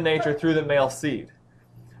 receive the sin nature through the male seed,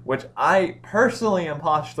 which I personally am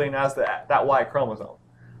postulating as that Y chromosome.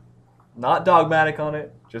 Not dogmatic on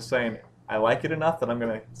it, just saying I like it enough that I'm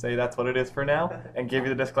going to say that's what it is for now, and give you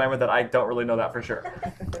the disclaimer that I don't really know that for sure.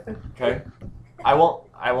 Okay? I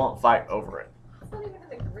won't fight over it. It's not even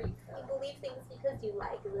in the Greek. You believe things because you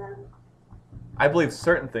like them. I believe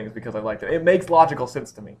certain things because I like them. It makes logical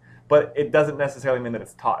sense to me, but it doesn't necessarily mean that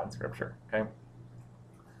it's taught in Scripture. Okay?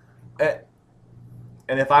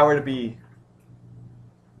 And if I were to be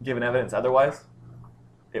given evidence otherwise,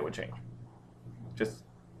 it would change. Just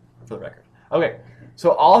for the record. Okay,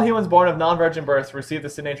 so all humans born of non-virgin births receive the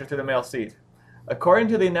sin nature through the male seed. According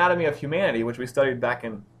to the anatomy of humanity, which we studied back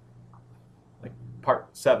in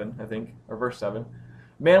part 7, I think, or verse 7,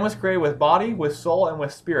 man was created with body, with soul, and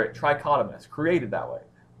with spirit, trichotomous, created that way,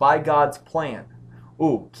 by God's plan.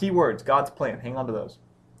 Ooh, key words, God's plan. Hang on to those.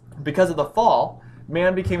 Because of the fall,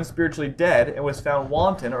 man became spiritually dead and was found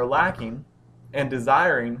wanting or lacking and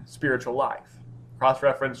desiring spiritual life.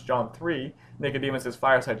 Cross-reference John 3, Nicodemus'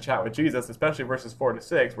 fireside chat with Jesus, especially verses 4 to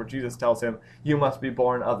 6, where Jesus tells him, you must be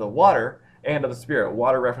born of the water and of the spirit.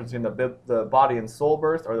 Water referencing the body and soul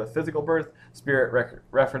birth, or the physical birth. Spirit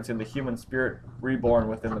referencing the human spirit reborn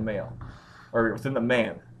within the male. Or within the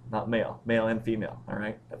man, not male. Male and female, all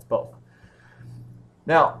right? That's both.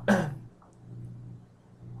 Now,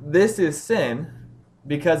 this is sin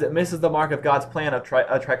because it misses the mark of God's plan of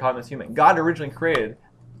a trichotomous human. God originally created,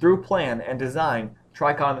 through plan and design,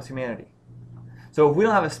 trichotomous humanity. So if we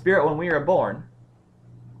don't have a spirit when we are born,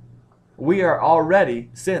 we are already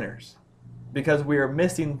sinners because we are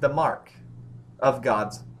missing the mark of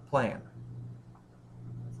God's plan.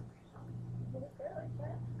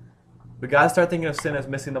 We got to start thinking of sin as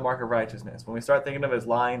missing the mark of righteousness. When we start thinking of it as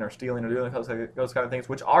lying or stealing or doing those kind of things,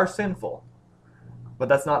 which are sinful, but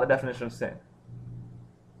that's not the definition of sin.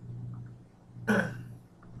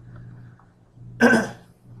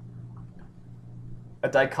 A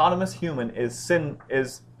dichotomous human is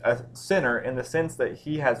a sinner in the sense that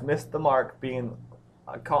he has missed the mark, being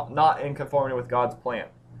not in conformity with God's plan.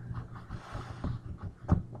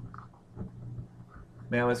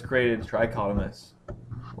 Man was created trichotomous.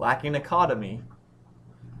 Lacking dichotomy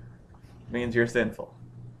means you're sinful.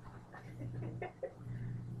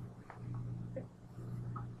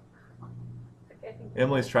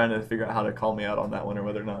 Emily's trying to figure out how to call me out on that one or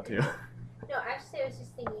whether or not to. No, actually, I was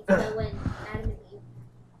just thinking, so when Adam and Eve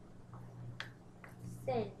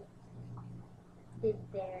sinned, did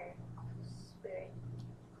their spirit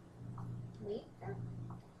leave them?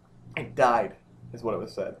 It died, is what it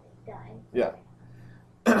was said. Die? Yeah.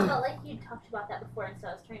 I felt like you talked about that before, and so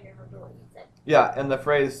I was trying to remember what you said. Yeah, and the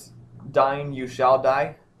phrase "dying you shall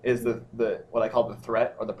die" is the what I call the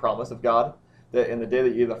threat or the promise of God, that in the day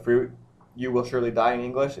that you eat the fruit, you will surely die. In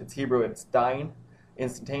English, it's Hebrew, it's dying.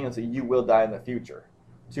 Instantaneously, you will die in the future.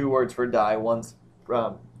 2 words for die, one's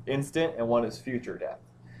instant and one is future death.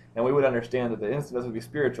 And we would understand that the instant death would be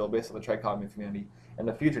spiritual based on the trichotomy of humanity, and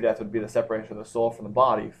the future death would be the separation of the soul from the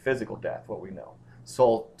body, physical death, what we know.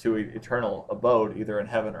 Soul to eternal abode, either in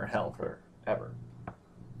heaven or hell forever.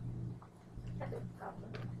 That's a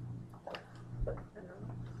problem. But I don't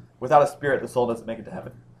know. Without a spirit, the soul doesn't make it to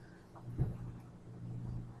heaven.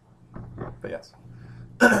 But yes.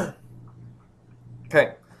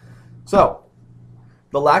 Okay, so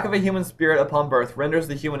the lack of a human spirit upon birth renders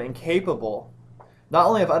the human incapable not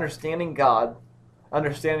only of understanding God,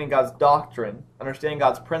 understanding God's doctrine, understanding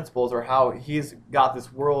God's principles, or how He's got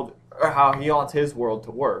this world, or how He wants His world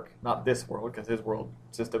to work. Not this world, because His world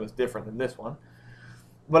system is different than this one.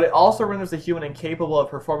 But it also renders the human incapable of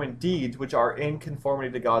performing deeds which are in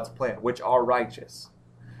conformity to God's plan, which are righteous.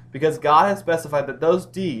 Because God has specified that those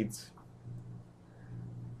deeds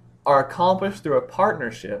are accomplished through a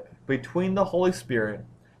partnership between the Holy Spirit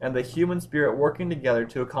and the human spirit working together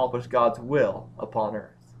to accomplish God's will upon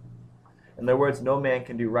earth. In other words, no man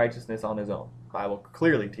can do righteousness on his own. The Bible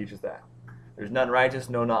clearly teaches that. There's none righteous,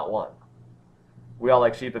 no, not one. We all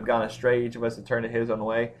like sheep have gone astray, each of us has turned to his own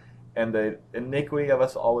way, and the iniquity of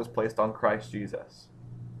us all was placed on Christ Jesus.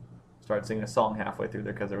 Started singing a song halfway through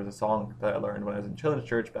there because there was a song that I learned when I was in children's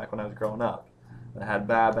church back when I was growing up. That had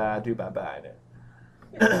ba ba do ba ba in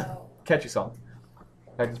it. Catchy song.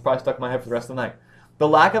 In fact, it's probably stuck in my head for the rest of the night. The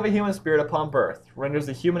lack of a human spirit upon birth renders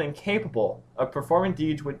the human incapable of performing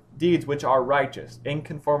deeds which are righteous, in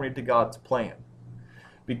conformity to God's plan.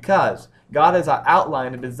 Because God has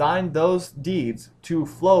outlined and designed those deeds to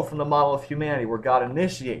flow from the model of humanity, where God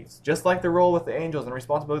initiates, just like the role with the angels and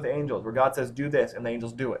responsibility with the angels, where God says, do this, and the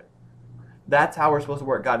angels do it. That's how we're supposed to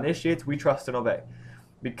work. God initiates, we trust and obey.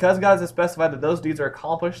 Because God has specified that those deeds are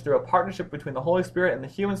accomplished through a partnership between the Holy Spirit and the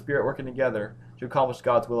human spirit working together to accomplish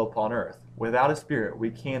God's will upon earth. Without a spirit,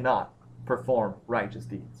 we cannot perform righteous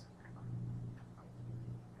deeds.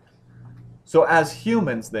 So as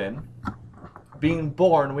humans then, being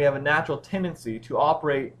born, we have a natural tendency to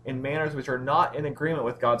operate in manners which are not in agreement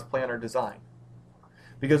with God's plan or design.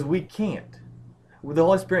 Because we can't. The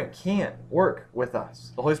Holy Spirit can't work with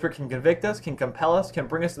us. The Holy Spirit can convict us, can compel us, can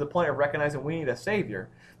bring us to the point of recognizing we need a Savior,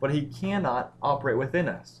 but He cannot operate within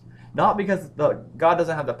us. Not because God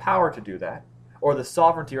doesn't have the power to do that, or the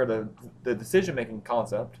sovereignty or the decision-making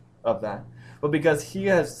concept of that, but because He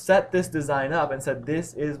has set this design up and said,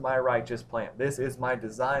 this is my righteous plan. This is my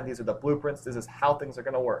design. These are the blueprints. This is how things are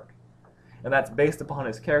going to work. And that's based upon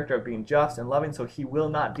His character of being just and loving, so He will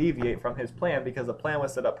not deviate from His plan because the plan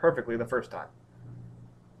was set up perfectly the first time.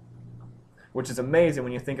 Which is amazing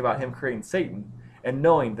when you think about Him creating Satan and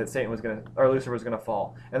knowing that Lucifer was going to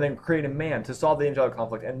fall, and then creating man to solve the angelic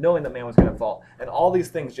conflict and knowing that man was going to fall. And all these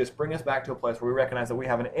things just bring us back to a place where we recognize that we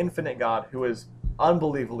have an infinite God who is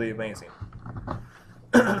unbelievably amazing.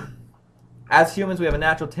 As humans, we have a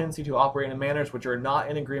natural tendency to operate in manners which are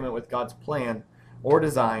not in agreement with God's plan or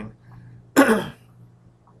design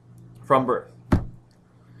from birth.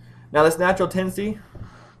 Now, this natural tendency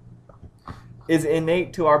is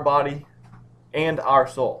innate to our body and our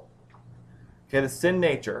soul. Okay, the sin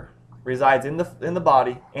nature resides in the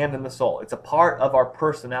body and in the soul. It's a part of our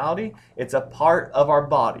personality. It's a part of our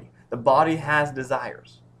body. The body has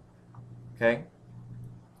desires. Okay?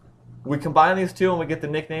 We combine these two and we get the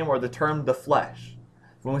nickname or the term the flesh.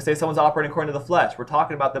 When we say someone's operating according to the flesh, we're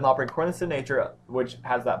talking about them operating according to sin nature, which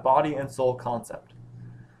has that body and soul concept.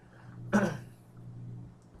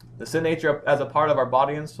 The sin nature as a part of our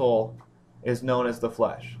body and soul is known as the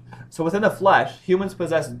flesh. So within the flesh, humans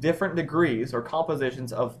possess different degrees or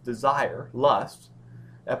compositions of desire, lust,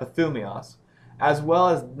 epithumios, as well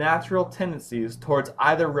as natural tendencies towards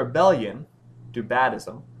either rebellion,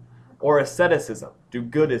 do-badism, or asceticism,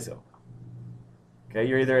 do-goodism. Okay,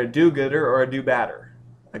 you're either a do-gooder or a do-badder.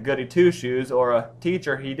 A goody two-shoes or a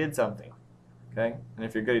teacher, he did something. Okay, and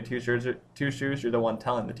if you're goody two-shoes, you're the one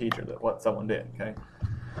telling the teacher that what someone did. Okay.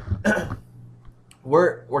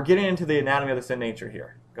 We're getting into the anatomy of the sin nature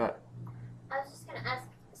here. Go ahead. I was just going to ask,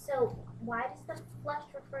 so why does the flesh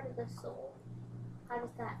refer to the soul? How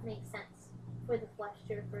does that make sense for the flesh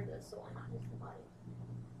to refer to the soul and not just the body?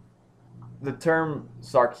 The term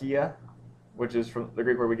sarkia, which is from the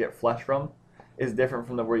Greek where we get flesh from, is different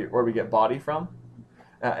from the where we get body from.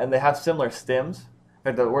 And they have similar stems. In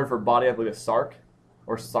fact, the word for body, I believe, is sark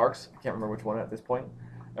or sarx. I can't remember which one at this point,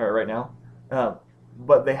 or right now.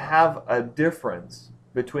 But they have a difference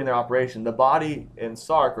between their operation. The body in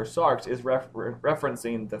sark or sarx is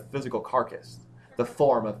referencing the physical carcass, the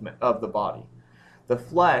form of the body. The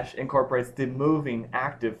flesh incorporates the moving,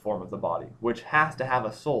 active form of the body, which has to have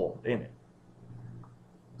a soul in it.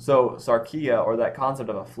 So sarkia, or that concept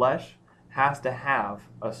of a flesh, has to have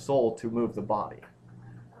a soul to move the body.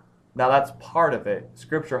 Now that's part of it.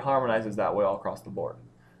 Scripture harmonizes that way all across the board.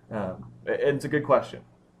 It's a good question. Do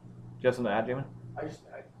you have something to add, Jamin? I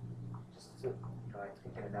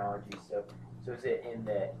think an analogy. So is it in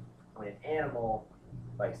that when an animal,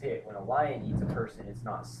 like say when a lion eats a person, it's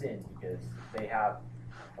not sin because they have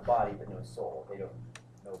a body but no soul. They don't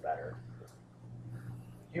know better.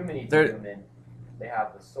 Human eats a human, they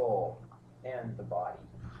have the soul and the body.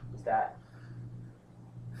 Is that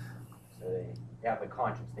so? They have a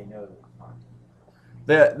conscience. They know the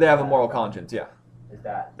conscience. They have a moral conscience. Yeah. Is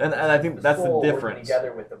that and I think that's the difference.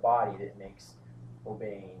 Together with the body that makes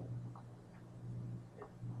obeying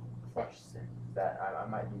flesh sin. That I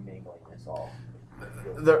might be mingling this all.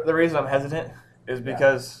 The reason I'm hesitant is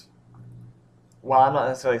because while I'm not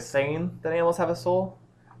necessarily saying that animals have a soul,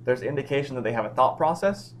 there's indication that they have a thought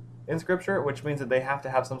process in Scripture, which means that they have to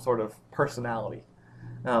have some sort of personality.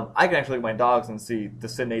 I can actually look at my dogs and see the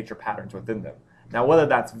sin nature patterns within them. Now, whether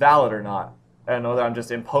that's valid or not, I don't know that I'm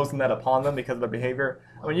just imposing that upon them because of their behavior.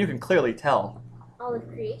 I mean, you can clearly tell All of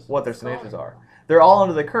creation. what their sin natures are. They're all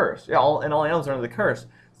under the curse. Yeah, all animals are under the curse.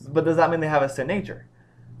 But does that mean they have a sin nature?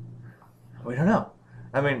 We don't know.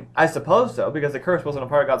 I mean, I suppose so, because the curse wasn't a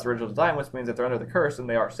part of God's original design, which means if they're under the curse, then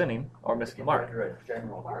they are sinning or missing the mark. Under a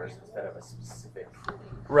general curse instead of a specific,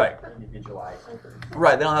 Right. individualized.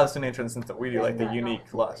 Right, they don't have a sin nature in the sense that we do, like the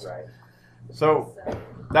unique lust. Right. So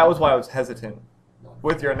that was why I was hesitant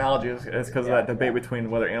with your analogy, is because of that debate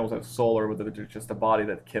between whether animals have soul or whether they're just a body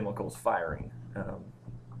that chemicals firing. An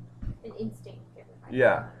instinct.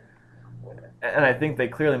 Yeah. And I think they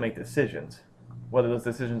clearly make decisions. Whether those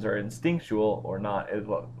decisions are instinctual or not is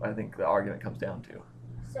what I think the argument comes down to.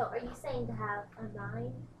 So, are you saying to have a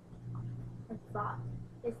mind and thought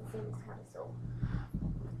is the same as to have a soul?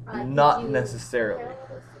 Not necessarily.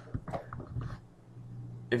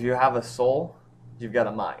 If you have a soul, you've got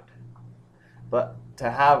a mind. But to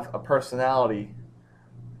have a personality,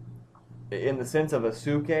 in the sense of a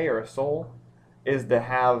suke or a soul, is to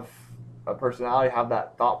have a personality, have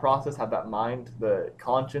that thought process, have that mind, the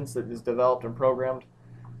conscience that is developed and programmed.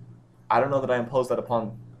 I don't know that I impose that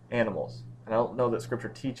upon animals. And I don't know that Scripture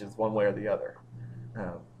teaches one way or the other,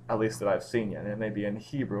 at least that I've seen yet. And it may be in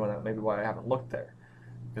Hebrew, and that may be why I haven't looked there,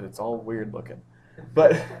 because it's all weird looking.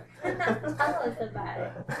 But Tell us about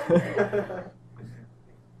it.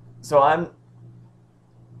 so I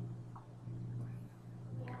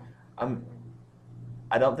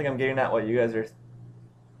don't think I'm getting at what you guys are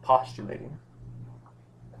postulating.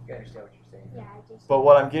 I understand what you're saying. Yeah, I just. But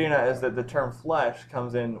what I'm getting at is that the term flesh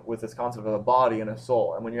comes in with this concept of a body and a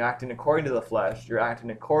soul. And when you're acting according to the flesh, you're acting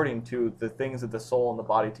according to the things that the soul and the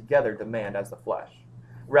body together demand as the flesh,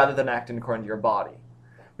 rather than acting according to your body.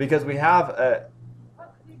 Because we have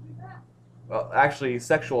actually,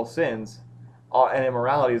 sexual sins and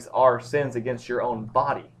immoralities are sins against your own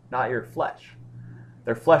body, not your flesh.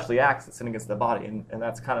 They're fleshly acts that sin against the body, and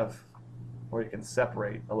that's kind of where you can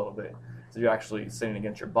separate a little bit. So you're actually sinning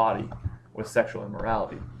against your body with sexual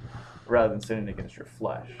immorality, rather than sinning against your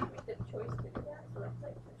flesh. You make the choice to do that, so that's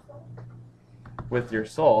like your soul. With your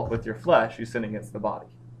soul, with your flesh, you sin against the body.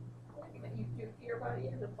 That you do to your body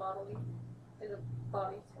as a body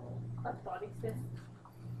soul, a body sin.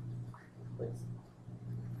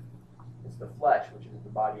 It's the flesh, which is the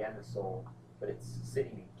body and the soul, but it's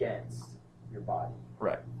sitting against your body.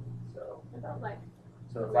 Right. So About like,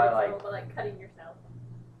 if I like, but like cutting yourself.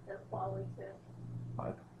 That's body sin.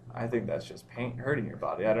 I think that's just pain hurting your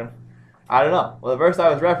body. I don't know. Well, the verse I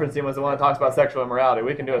was referencing was the one that talks about sexual immorality.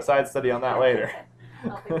 We can do a side study on that later.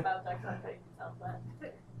 I'll think about that kind of cutting yourself, but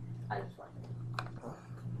I just like.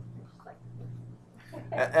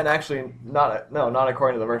 And actually, not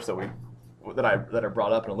according to the verse that I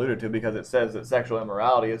brought up and alluded to, because it says that sexual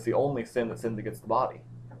immorality is the only sin that sins against the body.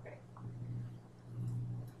 Okay.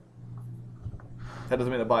 That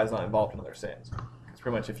doesn't mean the body's not involved in other sins. It's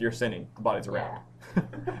pretty much if you're sinning, the body's around.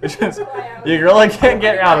 It's just, you really can't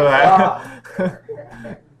get out of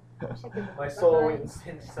that. my soul went and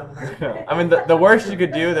sinned somewhere. I mean, the worst you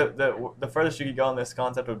could do, the furthest you could go in this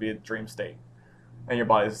concept would be a dream state. And your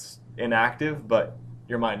body's inactive, but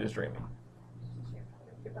your mind is dreaming.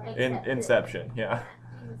 Inception, yeah.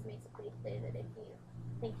 Jesus makes it pretty clear that if you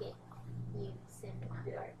think it, you sin in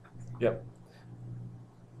that part. Yep.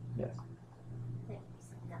 Yes. Then you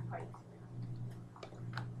sin in that part.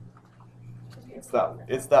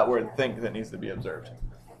 It's that word "think" that needs to be observed.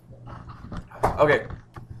 Okay.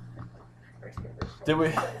 Did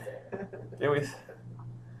we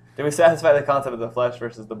satisfy the concept of the flesh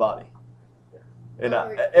versus the body?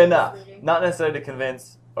 Enough. Not necessarily to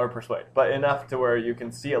convince or persuade, but enough to where you can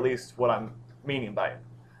see at least what I'm meaning by it.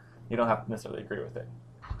 You don't have to necessarily agree with it.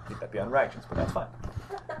 I think that'd be unrighteous, but that's fine.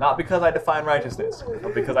 Not because I define righteousness,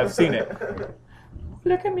 but because I've seen it.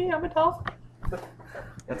 Look at me, I'm a dolphin.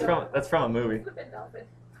 That's from a movie.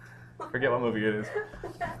 Forget what movie it is.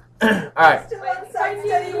 All right. Still on side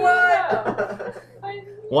study one.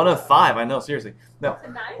 1 of 5. I know. Seriously. No.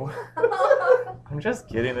 I'm just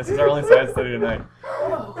kidding. This is our only side study tonight.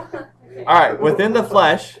 All right. Within the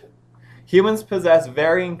flesh, humans possess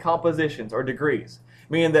varying compositions or degrees,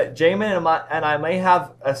 meaning that Jamin and I may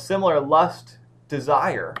have a similar lust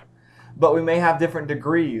desire, but we may have different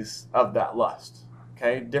degrees of that lust.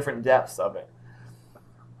 Okay, different depths of it,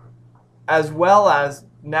 as well as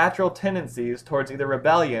natural tendencies towards either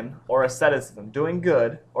rebellion or asceticism, doing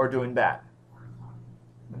good or doing bad.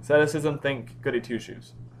 Asceticism, think goody two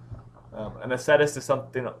shoes. An ascetic is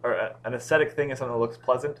something, or an ascetic thing is something that looks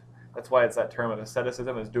pleasant. That's why it's that term of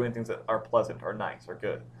asceticism, is doing things that are pleasant or nice or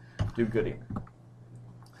good. Do goody.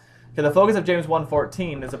 Okay, the focus of James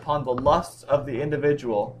 1:14 is upon the lusts of the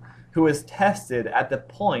individual who is tested at the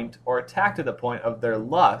point or attacked at the point of their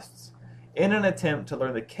lusts in an attempt to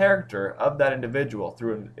learn the character of that individual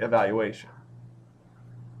through an evaluation.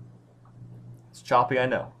 It's choppy, I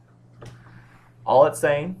know. All it's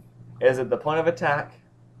saying is that the point of attack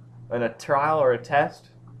in a trial or a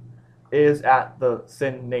test is at the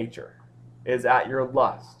sin nature, is at your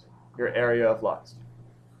lust, your area of lust.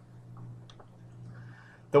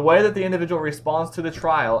 The way that the individual responds to the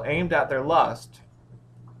trial aimed at their lust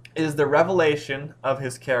is the revelation of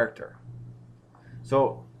his character.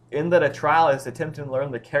 So, in that a trial is attempting to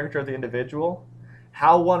learn the character of the individual,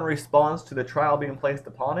 how one responds to the trial being placed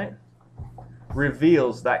upon it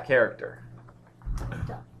reveals that character.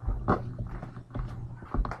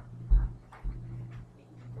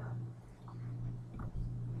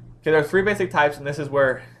 Okay, there are three basic types, and this is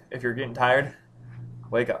where, if you're getting tired,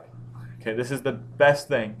 wake up. Okay, this is the best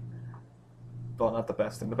thing. Well, not the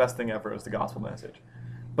best thing. The best thing ever is the gospel message.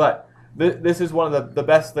 But this is one of the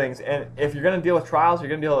best things. And if you're going to deal with trials, you're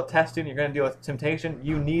going to deal with testing, you're going to deal with temptation,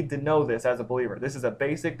 you need to know this as a believer. This is a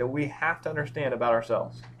basic that we have to understand about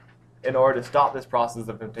ourselves in order to stop this process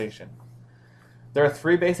of temptation. There are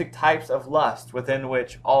three basic types of lust within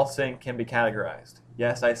which all sin can be categorized.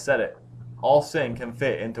 Yes, I said it. All sin can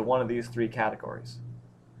fit into one of these three categories.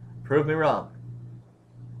 Prove me wrong.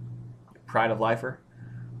 Pride of lifer.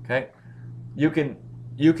 Okay? You can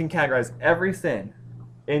categorize every sin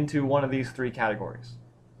into one of these three categories.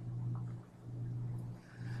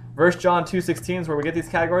 1 John 2:16 is where we get these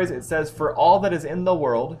categories. It says, "For all that is in the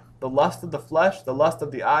world, the lust of the flesh, the lust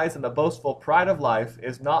of the eyes, and the boastful pride of life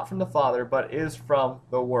is not from the Father, but is from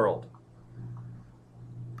the world."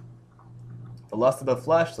 The lust of the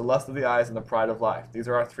flesh, the lust of the eyes, and the pride of life. These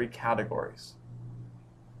are our three categories.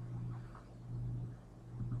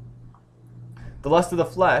 The lust of the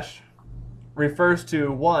flesh refers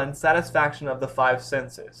to, one, satisfaction of the five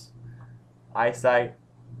senses. Eyesight,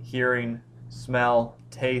 hearing, smell,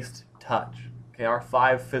 taste, touch. Okay, our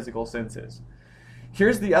five physical senses.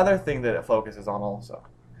 Here's the other thing that it focuses on also,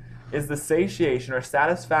 is the satiation or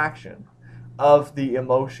satisfaction of the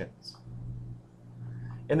emotions.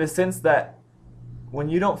 In the sense that when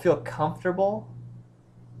you don't feel comfortable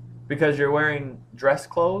because you're wearing dress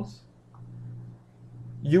clothes,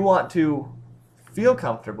 you want to feel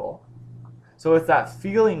comfortable. So it's that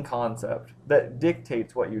feeling concept that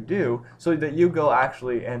dictates what you do, so that you go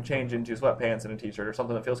actually and change into sweatpants and a t-shirt or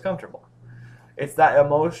something that feels comfortable. It's that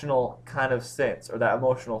emotional kind of sense, or that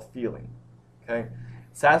emotional feeling. Okay?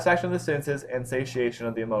 Satisfaction of the senses and satiation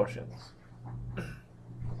of the emotions.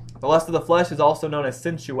 The lust of the flesh is also known as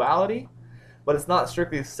sensuality, but it's not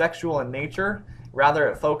strictly sexual in nature. Rather,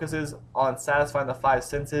 it focuses on satisfying the five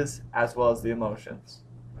senses as well as the emotions.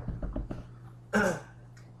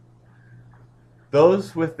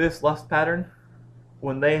 Those with this lust pattern,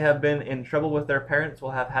 when they have been in trouble with their parents,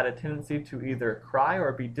 will have had a tendency to either cry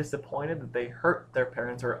or be disappointed that they hurt their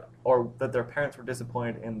parents, or that their parents were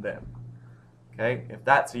disappointed in them. Okay? If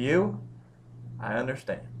that's you, I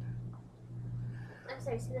understand. I'm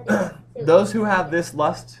sorry, say that again. Say Those who have this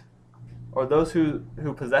lust, or those who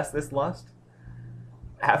possess this lust,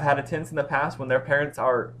 have had a tendency in the past when their parents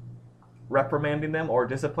are reprimanding them or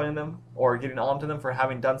disciplining them or getting on to them for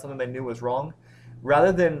having done something they knew was wrong.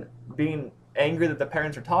 Rather than being angry that the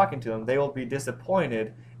parents are talking to them, they will be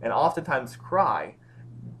disappointed and oftentimes cry,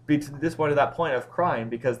 be to this point, to that point of crying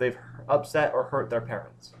because they've upset or hurt their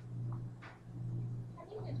parents.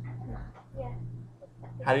 Yeah.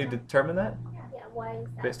 How do you determine that? Yeah, why is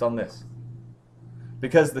that? Based on this.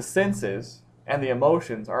 Because the senses and the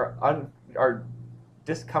emotions are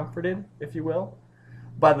discomforted, if you will,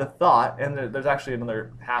 by the thought, and there's actually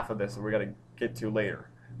another half of this that we're going to get to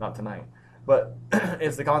later, not tonight. But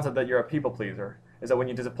it's the concept that you're a people pleaser, is that when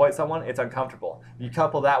you disappoint someone, it's uncomfortable. You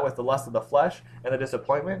couple that with the lust of the flesh and the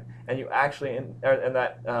disappointment, and you actually, and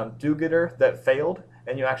that do-gooder that failed,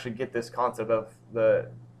 and you actually get this concept of the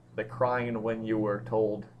crying when you were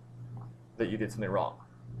told that you did something wrong.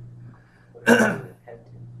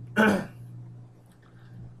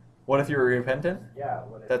 What if you were repentant? Yeah.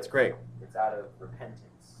 What if That's great. It's out of repentance.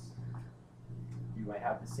 You might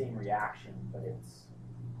have the same reaction, but it's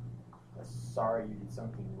sorry you did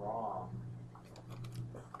something wrong.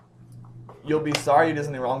 You'll be sorry you did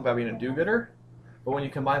something wrong by being a do-gooder, but when you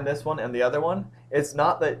combine this one and the other one, it's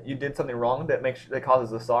not that you did something wrong that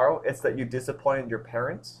causes the sorrow. It's that you disappointed your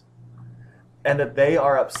parents, and that they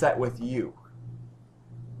are upset with you.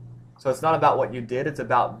 So it's not about what you did; it's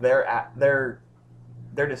about their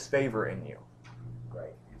disfavor in you.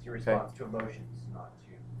 Right. It's your response to emotions, not to.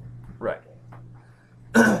 Right.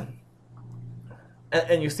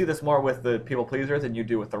 and you see this more with the people pleaser than you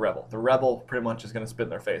do with the rebel. The rebel pretty much is going to spit in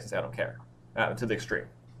their face and say, I don't care, to the extreme,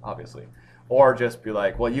 obviously. Or just be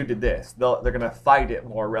like, well, you did this. They're going to fight it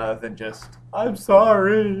more rather than just, I'm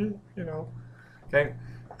sorry, you know. Okay?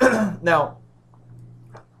 Now,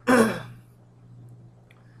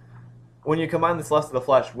 when you combine this lust of the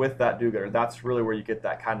flesh with that do-gooder, that's really where you get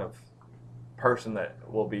that kind of person that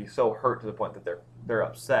will be so hurt to the point that they're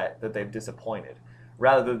upset that they've disappointed,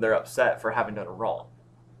 rather than they're upset for having done wrong.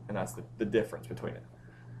 And that's the difference between it.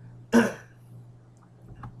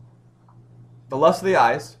 The lust of the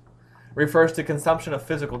eyes refers to consumption of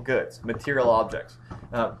physical goods, material objects.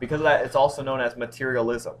 Because of that, it's also known as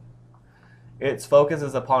materialism. Its focus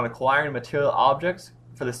is upon acquiring material objects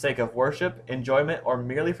for the sake of worship, enjoyment, or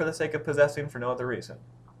merely for the sake of possessing for no other reason.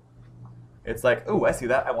 It's like, ooh, I see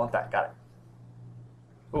that, I want that, got it.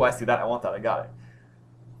 Ooh, I see that, I want that, I got it.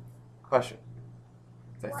 Question.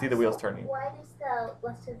 I see the wheels turning. Why does the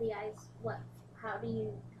lust of the eyes, how do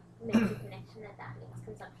you make the connection that means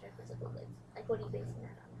consumption of physical goods? Like, what are you basing that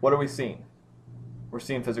on? What are we seeing? We're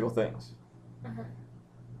seeing physical things. Uh-huh.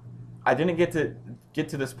 I didn't get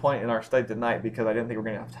to this point in our study tonight because I didn't think we were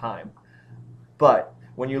going to have time. But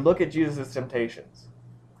when you look at Jesus' temptations,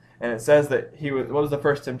 and it says that what was the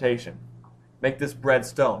first temptation? Make this bread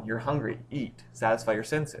stone. You're hungry. Eat. Satisfy your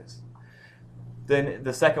senses. Then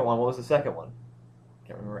the second one, what was the second one?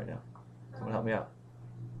 Can't remember right now. Someone help me out.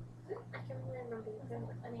 I can remember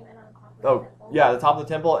anyway, on top of Oh, the temple. yeah, the top of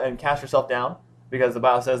the temple, and cast yourself down, because the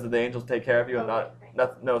Bible says that the angels take care of you and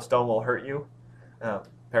no stone will hurt you.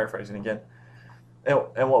 Paraphrasing again.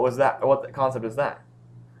 And what was that? What the concept is that?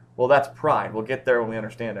 Well, that's pride. We'll get there when we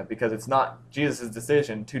understand it, because it's not Jesus'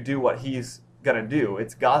 decision to do what he's going to do.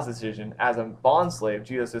 It's God's decision. As a bond slave,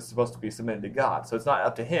 Jesus is supposed to be submitted to God. So it's not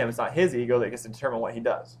up to him. It's not his ego that gets to determine what he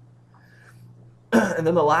does. And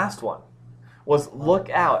then the last one was, look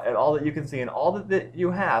out at all that you can see, and all that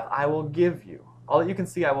you have I will give you. All that you can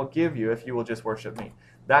see I will give you if you will just worship me.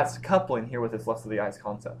 That's coupling here with this lust of the eyes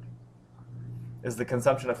concept. Is the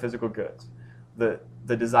consumption of physical goods. The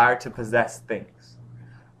desire to possess things.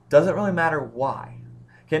 Doesn't really matter why.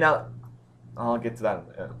 Okay, now, I'll get to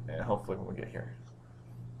that hopefully when we get here.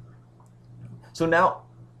 So now,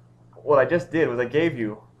 what I just did was I gave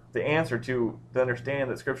you the answer to the understanding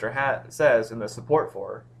that Scripture says, and the support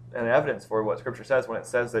for, and the evidence for what Scripture says when it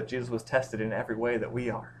says that Jesus was tested in every way that we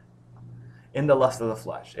are. In the lust of the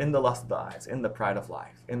flesh, in the lust of the eyes, in the pride of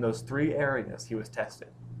life. In those three areas, he was tested.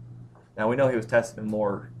 Now, we know he was tested in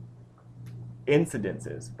more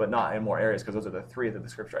incidences, but not in more areas, because those are the three that the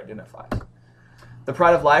Scripture identifies. The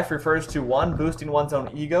pride of life refers to, one, boosting one's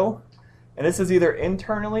own ego, and this is either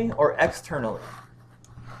internally or externally.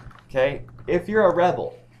 Okay? If you're a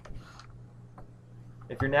rebel,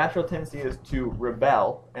 if your natural tendency is to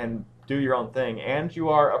rebel and do your own thing, and you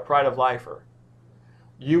are a pride of lifer,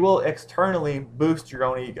 you will externally boost your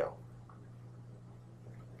own ego.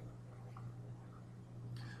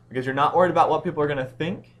 Because you're not worried about what people are going to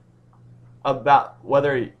think, about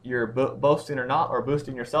whether you're boasting or not, or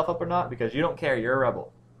boosting yourself up or not, because you don't care, you're a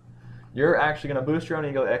rebel. You're actually going to boost your own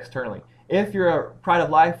ego externally. If you're a pride of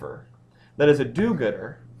lifer that is a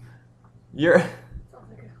do-gooder, you're...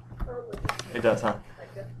 It does, huh?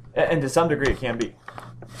 And to some degree it can be.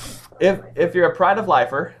 If you're a pride of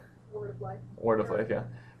lifer... Word of life, yeah.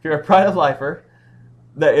 If you're a pride of lifer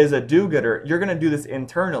that is a do-gooder, you're going to do this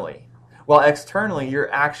internally. While externally,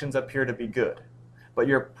 your actions appear to be good. But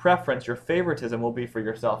your preference, your favoritism will be for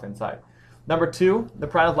yourself inside. Number two, the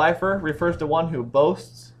pride of lifer refers to one who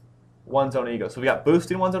boasts one's own ego. So we got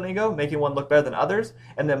boosting one's own ego, making one look better than others,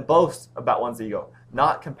 and then boasts about one's ego.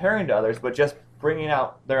 Not comparing to others, but just bringing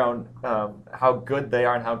out their own, how good they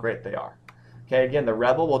are and how great they are. Okay, again, the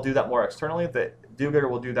rebel will do that more externally. The do-gooder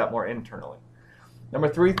will do that more internally. Number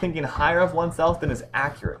three, thinking higher of oneself than is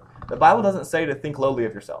accurate. The Bible doesn't say to think lowly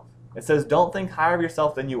of yourself. It says don't think higher of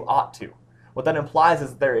yourself than you ought to. What that implies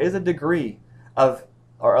is that there is a degree of,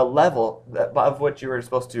 or a level of which you are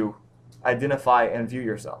supposed to identify and view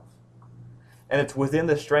yourself. And it's within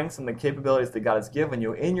the strengths and the capabilities that God has given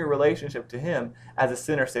you in your relationship to Him as a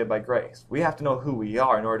sinner saved by grace. We have to know who we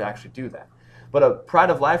are in order to actually do that. But a pride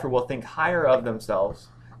of lifer will think higher of themselves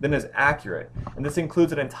than is accurate. And this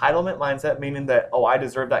includes an entitlement mindset, meaning that, oh, I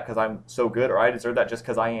deserve that because I'm so good, or I deserve that just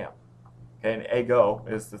because I am. Okay, and ego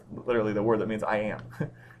is literally the word that means I am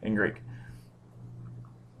in Greek.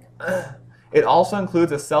 It also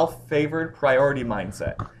includes a self-favored priority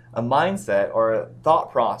mindset, a mindset or a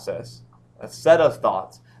thought process, a set of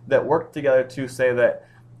thoughts that work together to say that,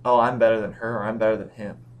 oh, I'm better than her, or I'm better than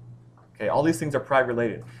him. Okay, all these things are pride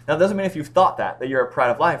related. Now, it doesn't mean if you've thought that you're a pride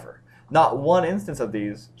of lifer. Not one instance of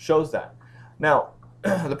these shows that. Now,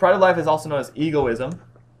 The pride of life is also known as egoism.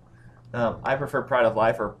 I prefer pride of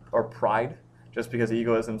life or pride, just because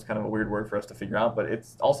egoism is kind of a weird word for us to figure out, but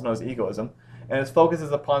it's also known as egoism. And its focus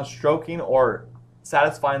is upon stroking or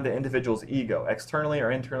satisfying the individual's ego, externally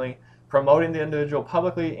or internally, promoting the individual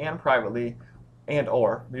publicly and privately, and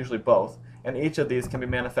or, usually both. And each of these can be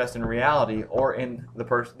manifest in reality or in the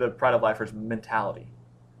pride of lifer's mentality.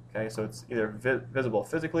 Okay, so it's either visible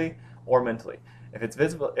physically or mentally. If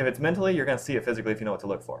it's mentally, you're going to see it physically if you know what to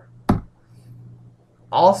look for.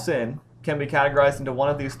 All sin can be categorized into one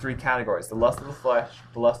of these three categories: the lust of the flesh,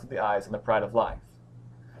 the lust of the eyes, and the pride of life.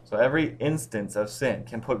 So every instance of sin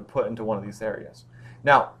can put into one of these areas.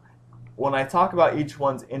 Now, when I talk about each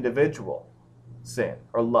one's individual sin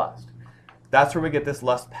or lust, that's where we get this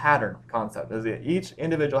lust pattern concept. Each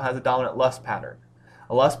individual has a dominant lust pattern.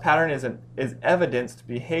 A lust pattern is an evidenced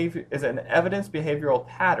behavioral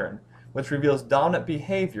pattern which reveals dominant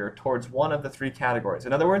behavior towards one of the three categories.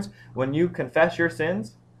 In other words, when you confess your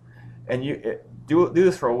sins, and you do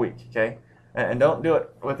this for a week, okay, and don't do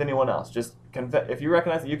it with anyone else. Just if you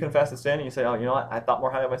recognize that you confess a sin, and you say, "Oh, you know what? I thought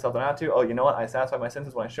more highly of myself than I ought to." "Oh, you know what? I satisfied my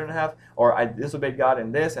senses when I shouldn't have," or "I disobeyed God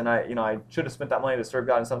in this, and I should have spent that money to serve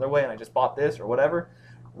God in some other way, and I just bought this," or whatever.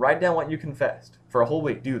 Write down what you confessed for a whole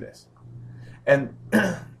week. Do this, and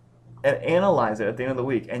and analyze it at the end of the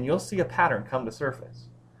week, and you'll see a pattern come to surface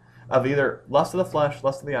of either lust of the flesh,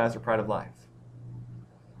 lust of the eyes, or pride of life.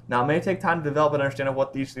 Now, it may take time to develop an understanding of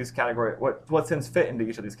what each of these categories, what sins fit into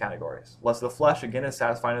each of these categories. Lust of the flesh, again, is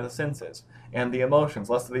satisfying the senses and the emotions.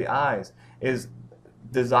 Lust of the eyes is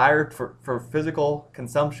desire for physical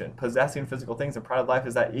consumption, possessing physical things, and pride of life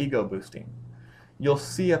is that ego boosting. You'll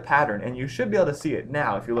see a pattern, and you should be able to see it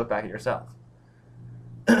now if you look back at yourself.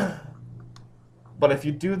 But if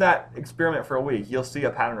you do that experiment for a week, you'll see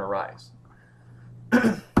a pattern arise.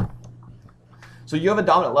 So you have a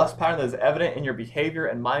dominant lust pattern that is evident in your behavior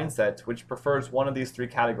and mindset, which prefers one of these three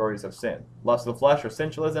categories of sin. Lust of the flesh or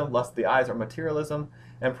sensualism, lust of the eyes or materialism,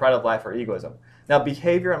 and pride of life or egoism. Now,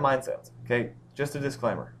 behavior and mindsets, okay, just a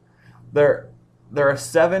disclaimer. There are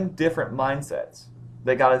 7 different mindsets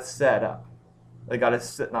that God has set up. That God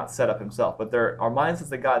has not set up himself, but there are mindsets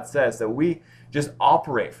that God says that we just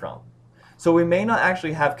operate from. So we may not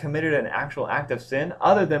actually have committed an actual act of sin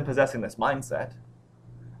other than possessing this mindset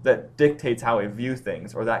that dictates how we view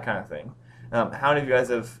things or that kind of thing. How many of you guys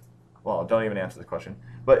have, well, don't even answer this question,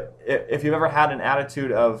 but if you've ever had an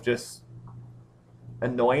attitude of just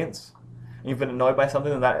annoyance, and you've been annoyed by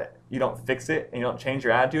something and that you don't fix it and you don't change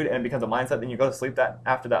your attitude and it becomes a mindset, then you go to sleep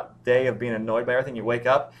after that day of being annoyed by everything, you wake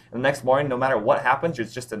up and the next morning, no matter what happens,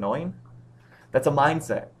 it's just annoying. That's a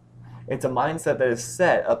mindset. It's a mindset that is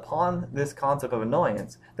set upon this concept of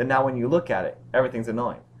annoyance that now when you look at it, everything's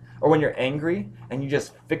annoying. Or when you're angry and you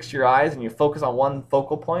just fix your eyes and you focus on one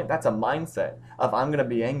focal point, that's a mindset of I'm going to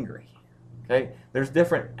be angry. Okay? There's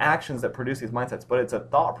different actions that produce these mindsets, but it's a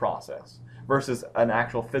thought process versus an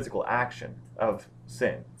actual physical action of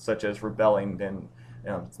sin, such as rebelling and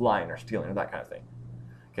lying or stealing or that kind of thing.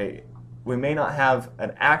 Okay? We may not have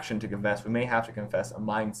an action to confess. We may have to confess a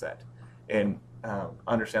mindset and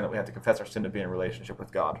understand that we have to confess our sin to be in a relationship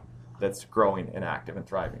with God that's growing and active and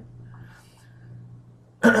thriving.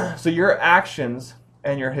 So your actions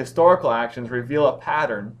and your historical actions reveal a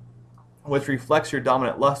pattern which reflects your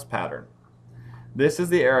dominant lust pattern. This is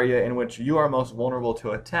the area in which you are most vulnerable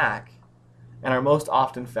to attack and are most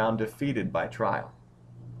often found defeated by trial.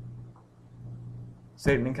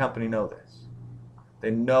 Satan and company know this.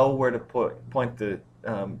 They know where to point the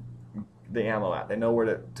ammo at. They know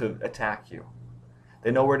where to attack you.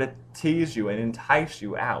 They know where to tease you and entice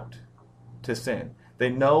you out to sin. They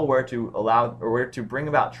know where to allow or where to bring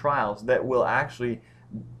about trials that will actually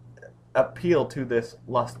appeal to this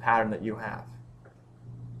lust pattern that you have.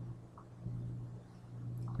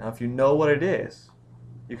 Now, if you know what it is,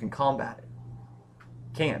 you can combat it.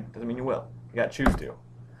 Can, doesn't mean you will. You got to choose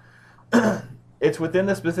to. It's within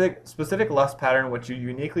the specific lust pattern which you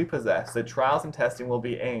uniquely possess that trials and testing will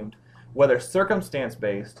be aimed, whether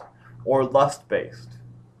circumstance-based or lust-based.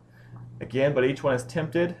 Again, but each one is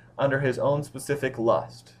tempted under his own specific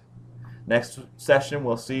lust. Next session,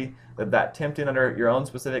 we'll see that tempting under your own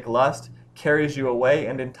specific lust carries you away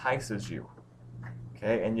and entices you.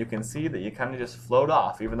 Okay, and you can see that you kind of just float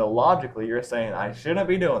off, even though logically you're saying, I shouldn't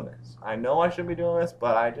be doing this. I know I shouldn't be doing this,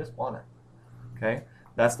 but I just want it. Okay,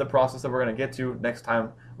 that's the process that we're going to get to next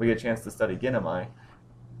time we get a chance to study Ginnamai.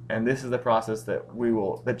 And this is the process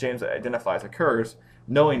that James identifies occurs.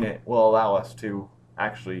 Knowing it will allow us to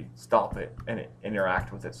actually stop it and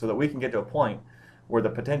interact with it so that we can get to a point where the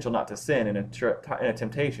potential not to sin in a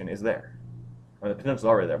temptation is there. Or the potential is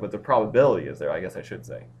already there, but the probability is there, I guess I should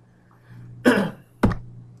say.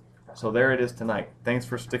 So there it is tonight. Thanks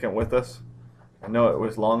for sticking with us. I know it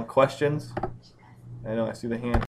was long questions. I know I see the hand.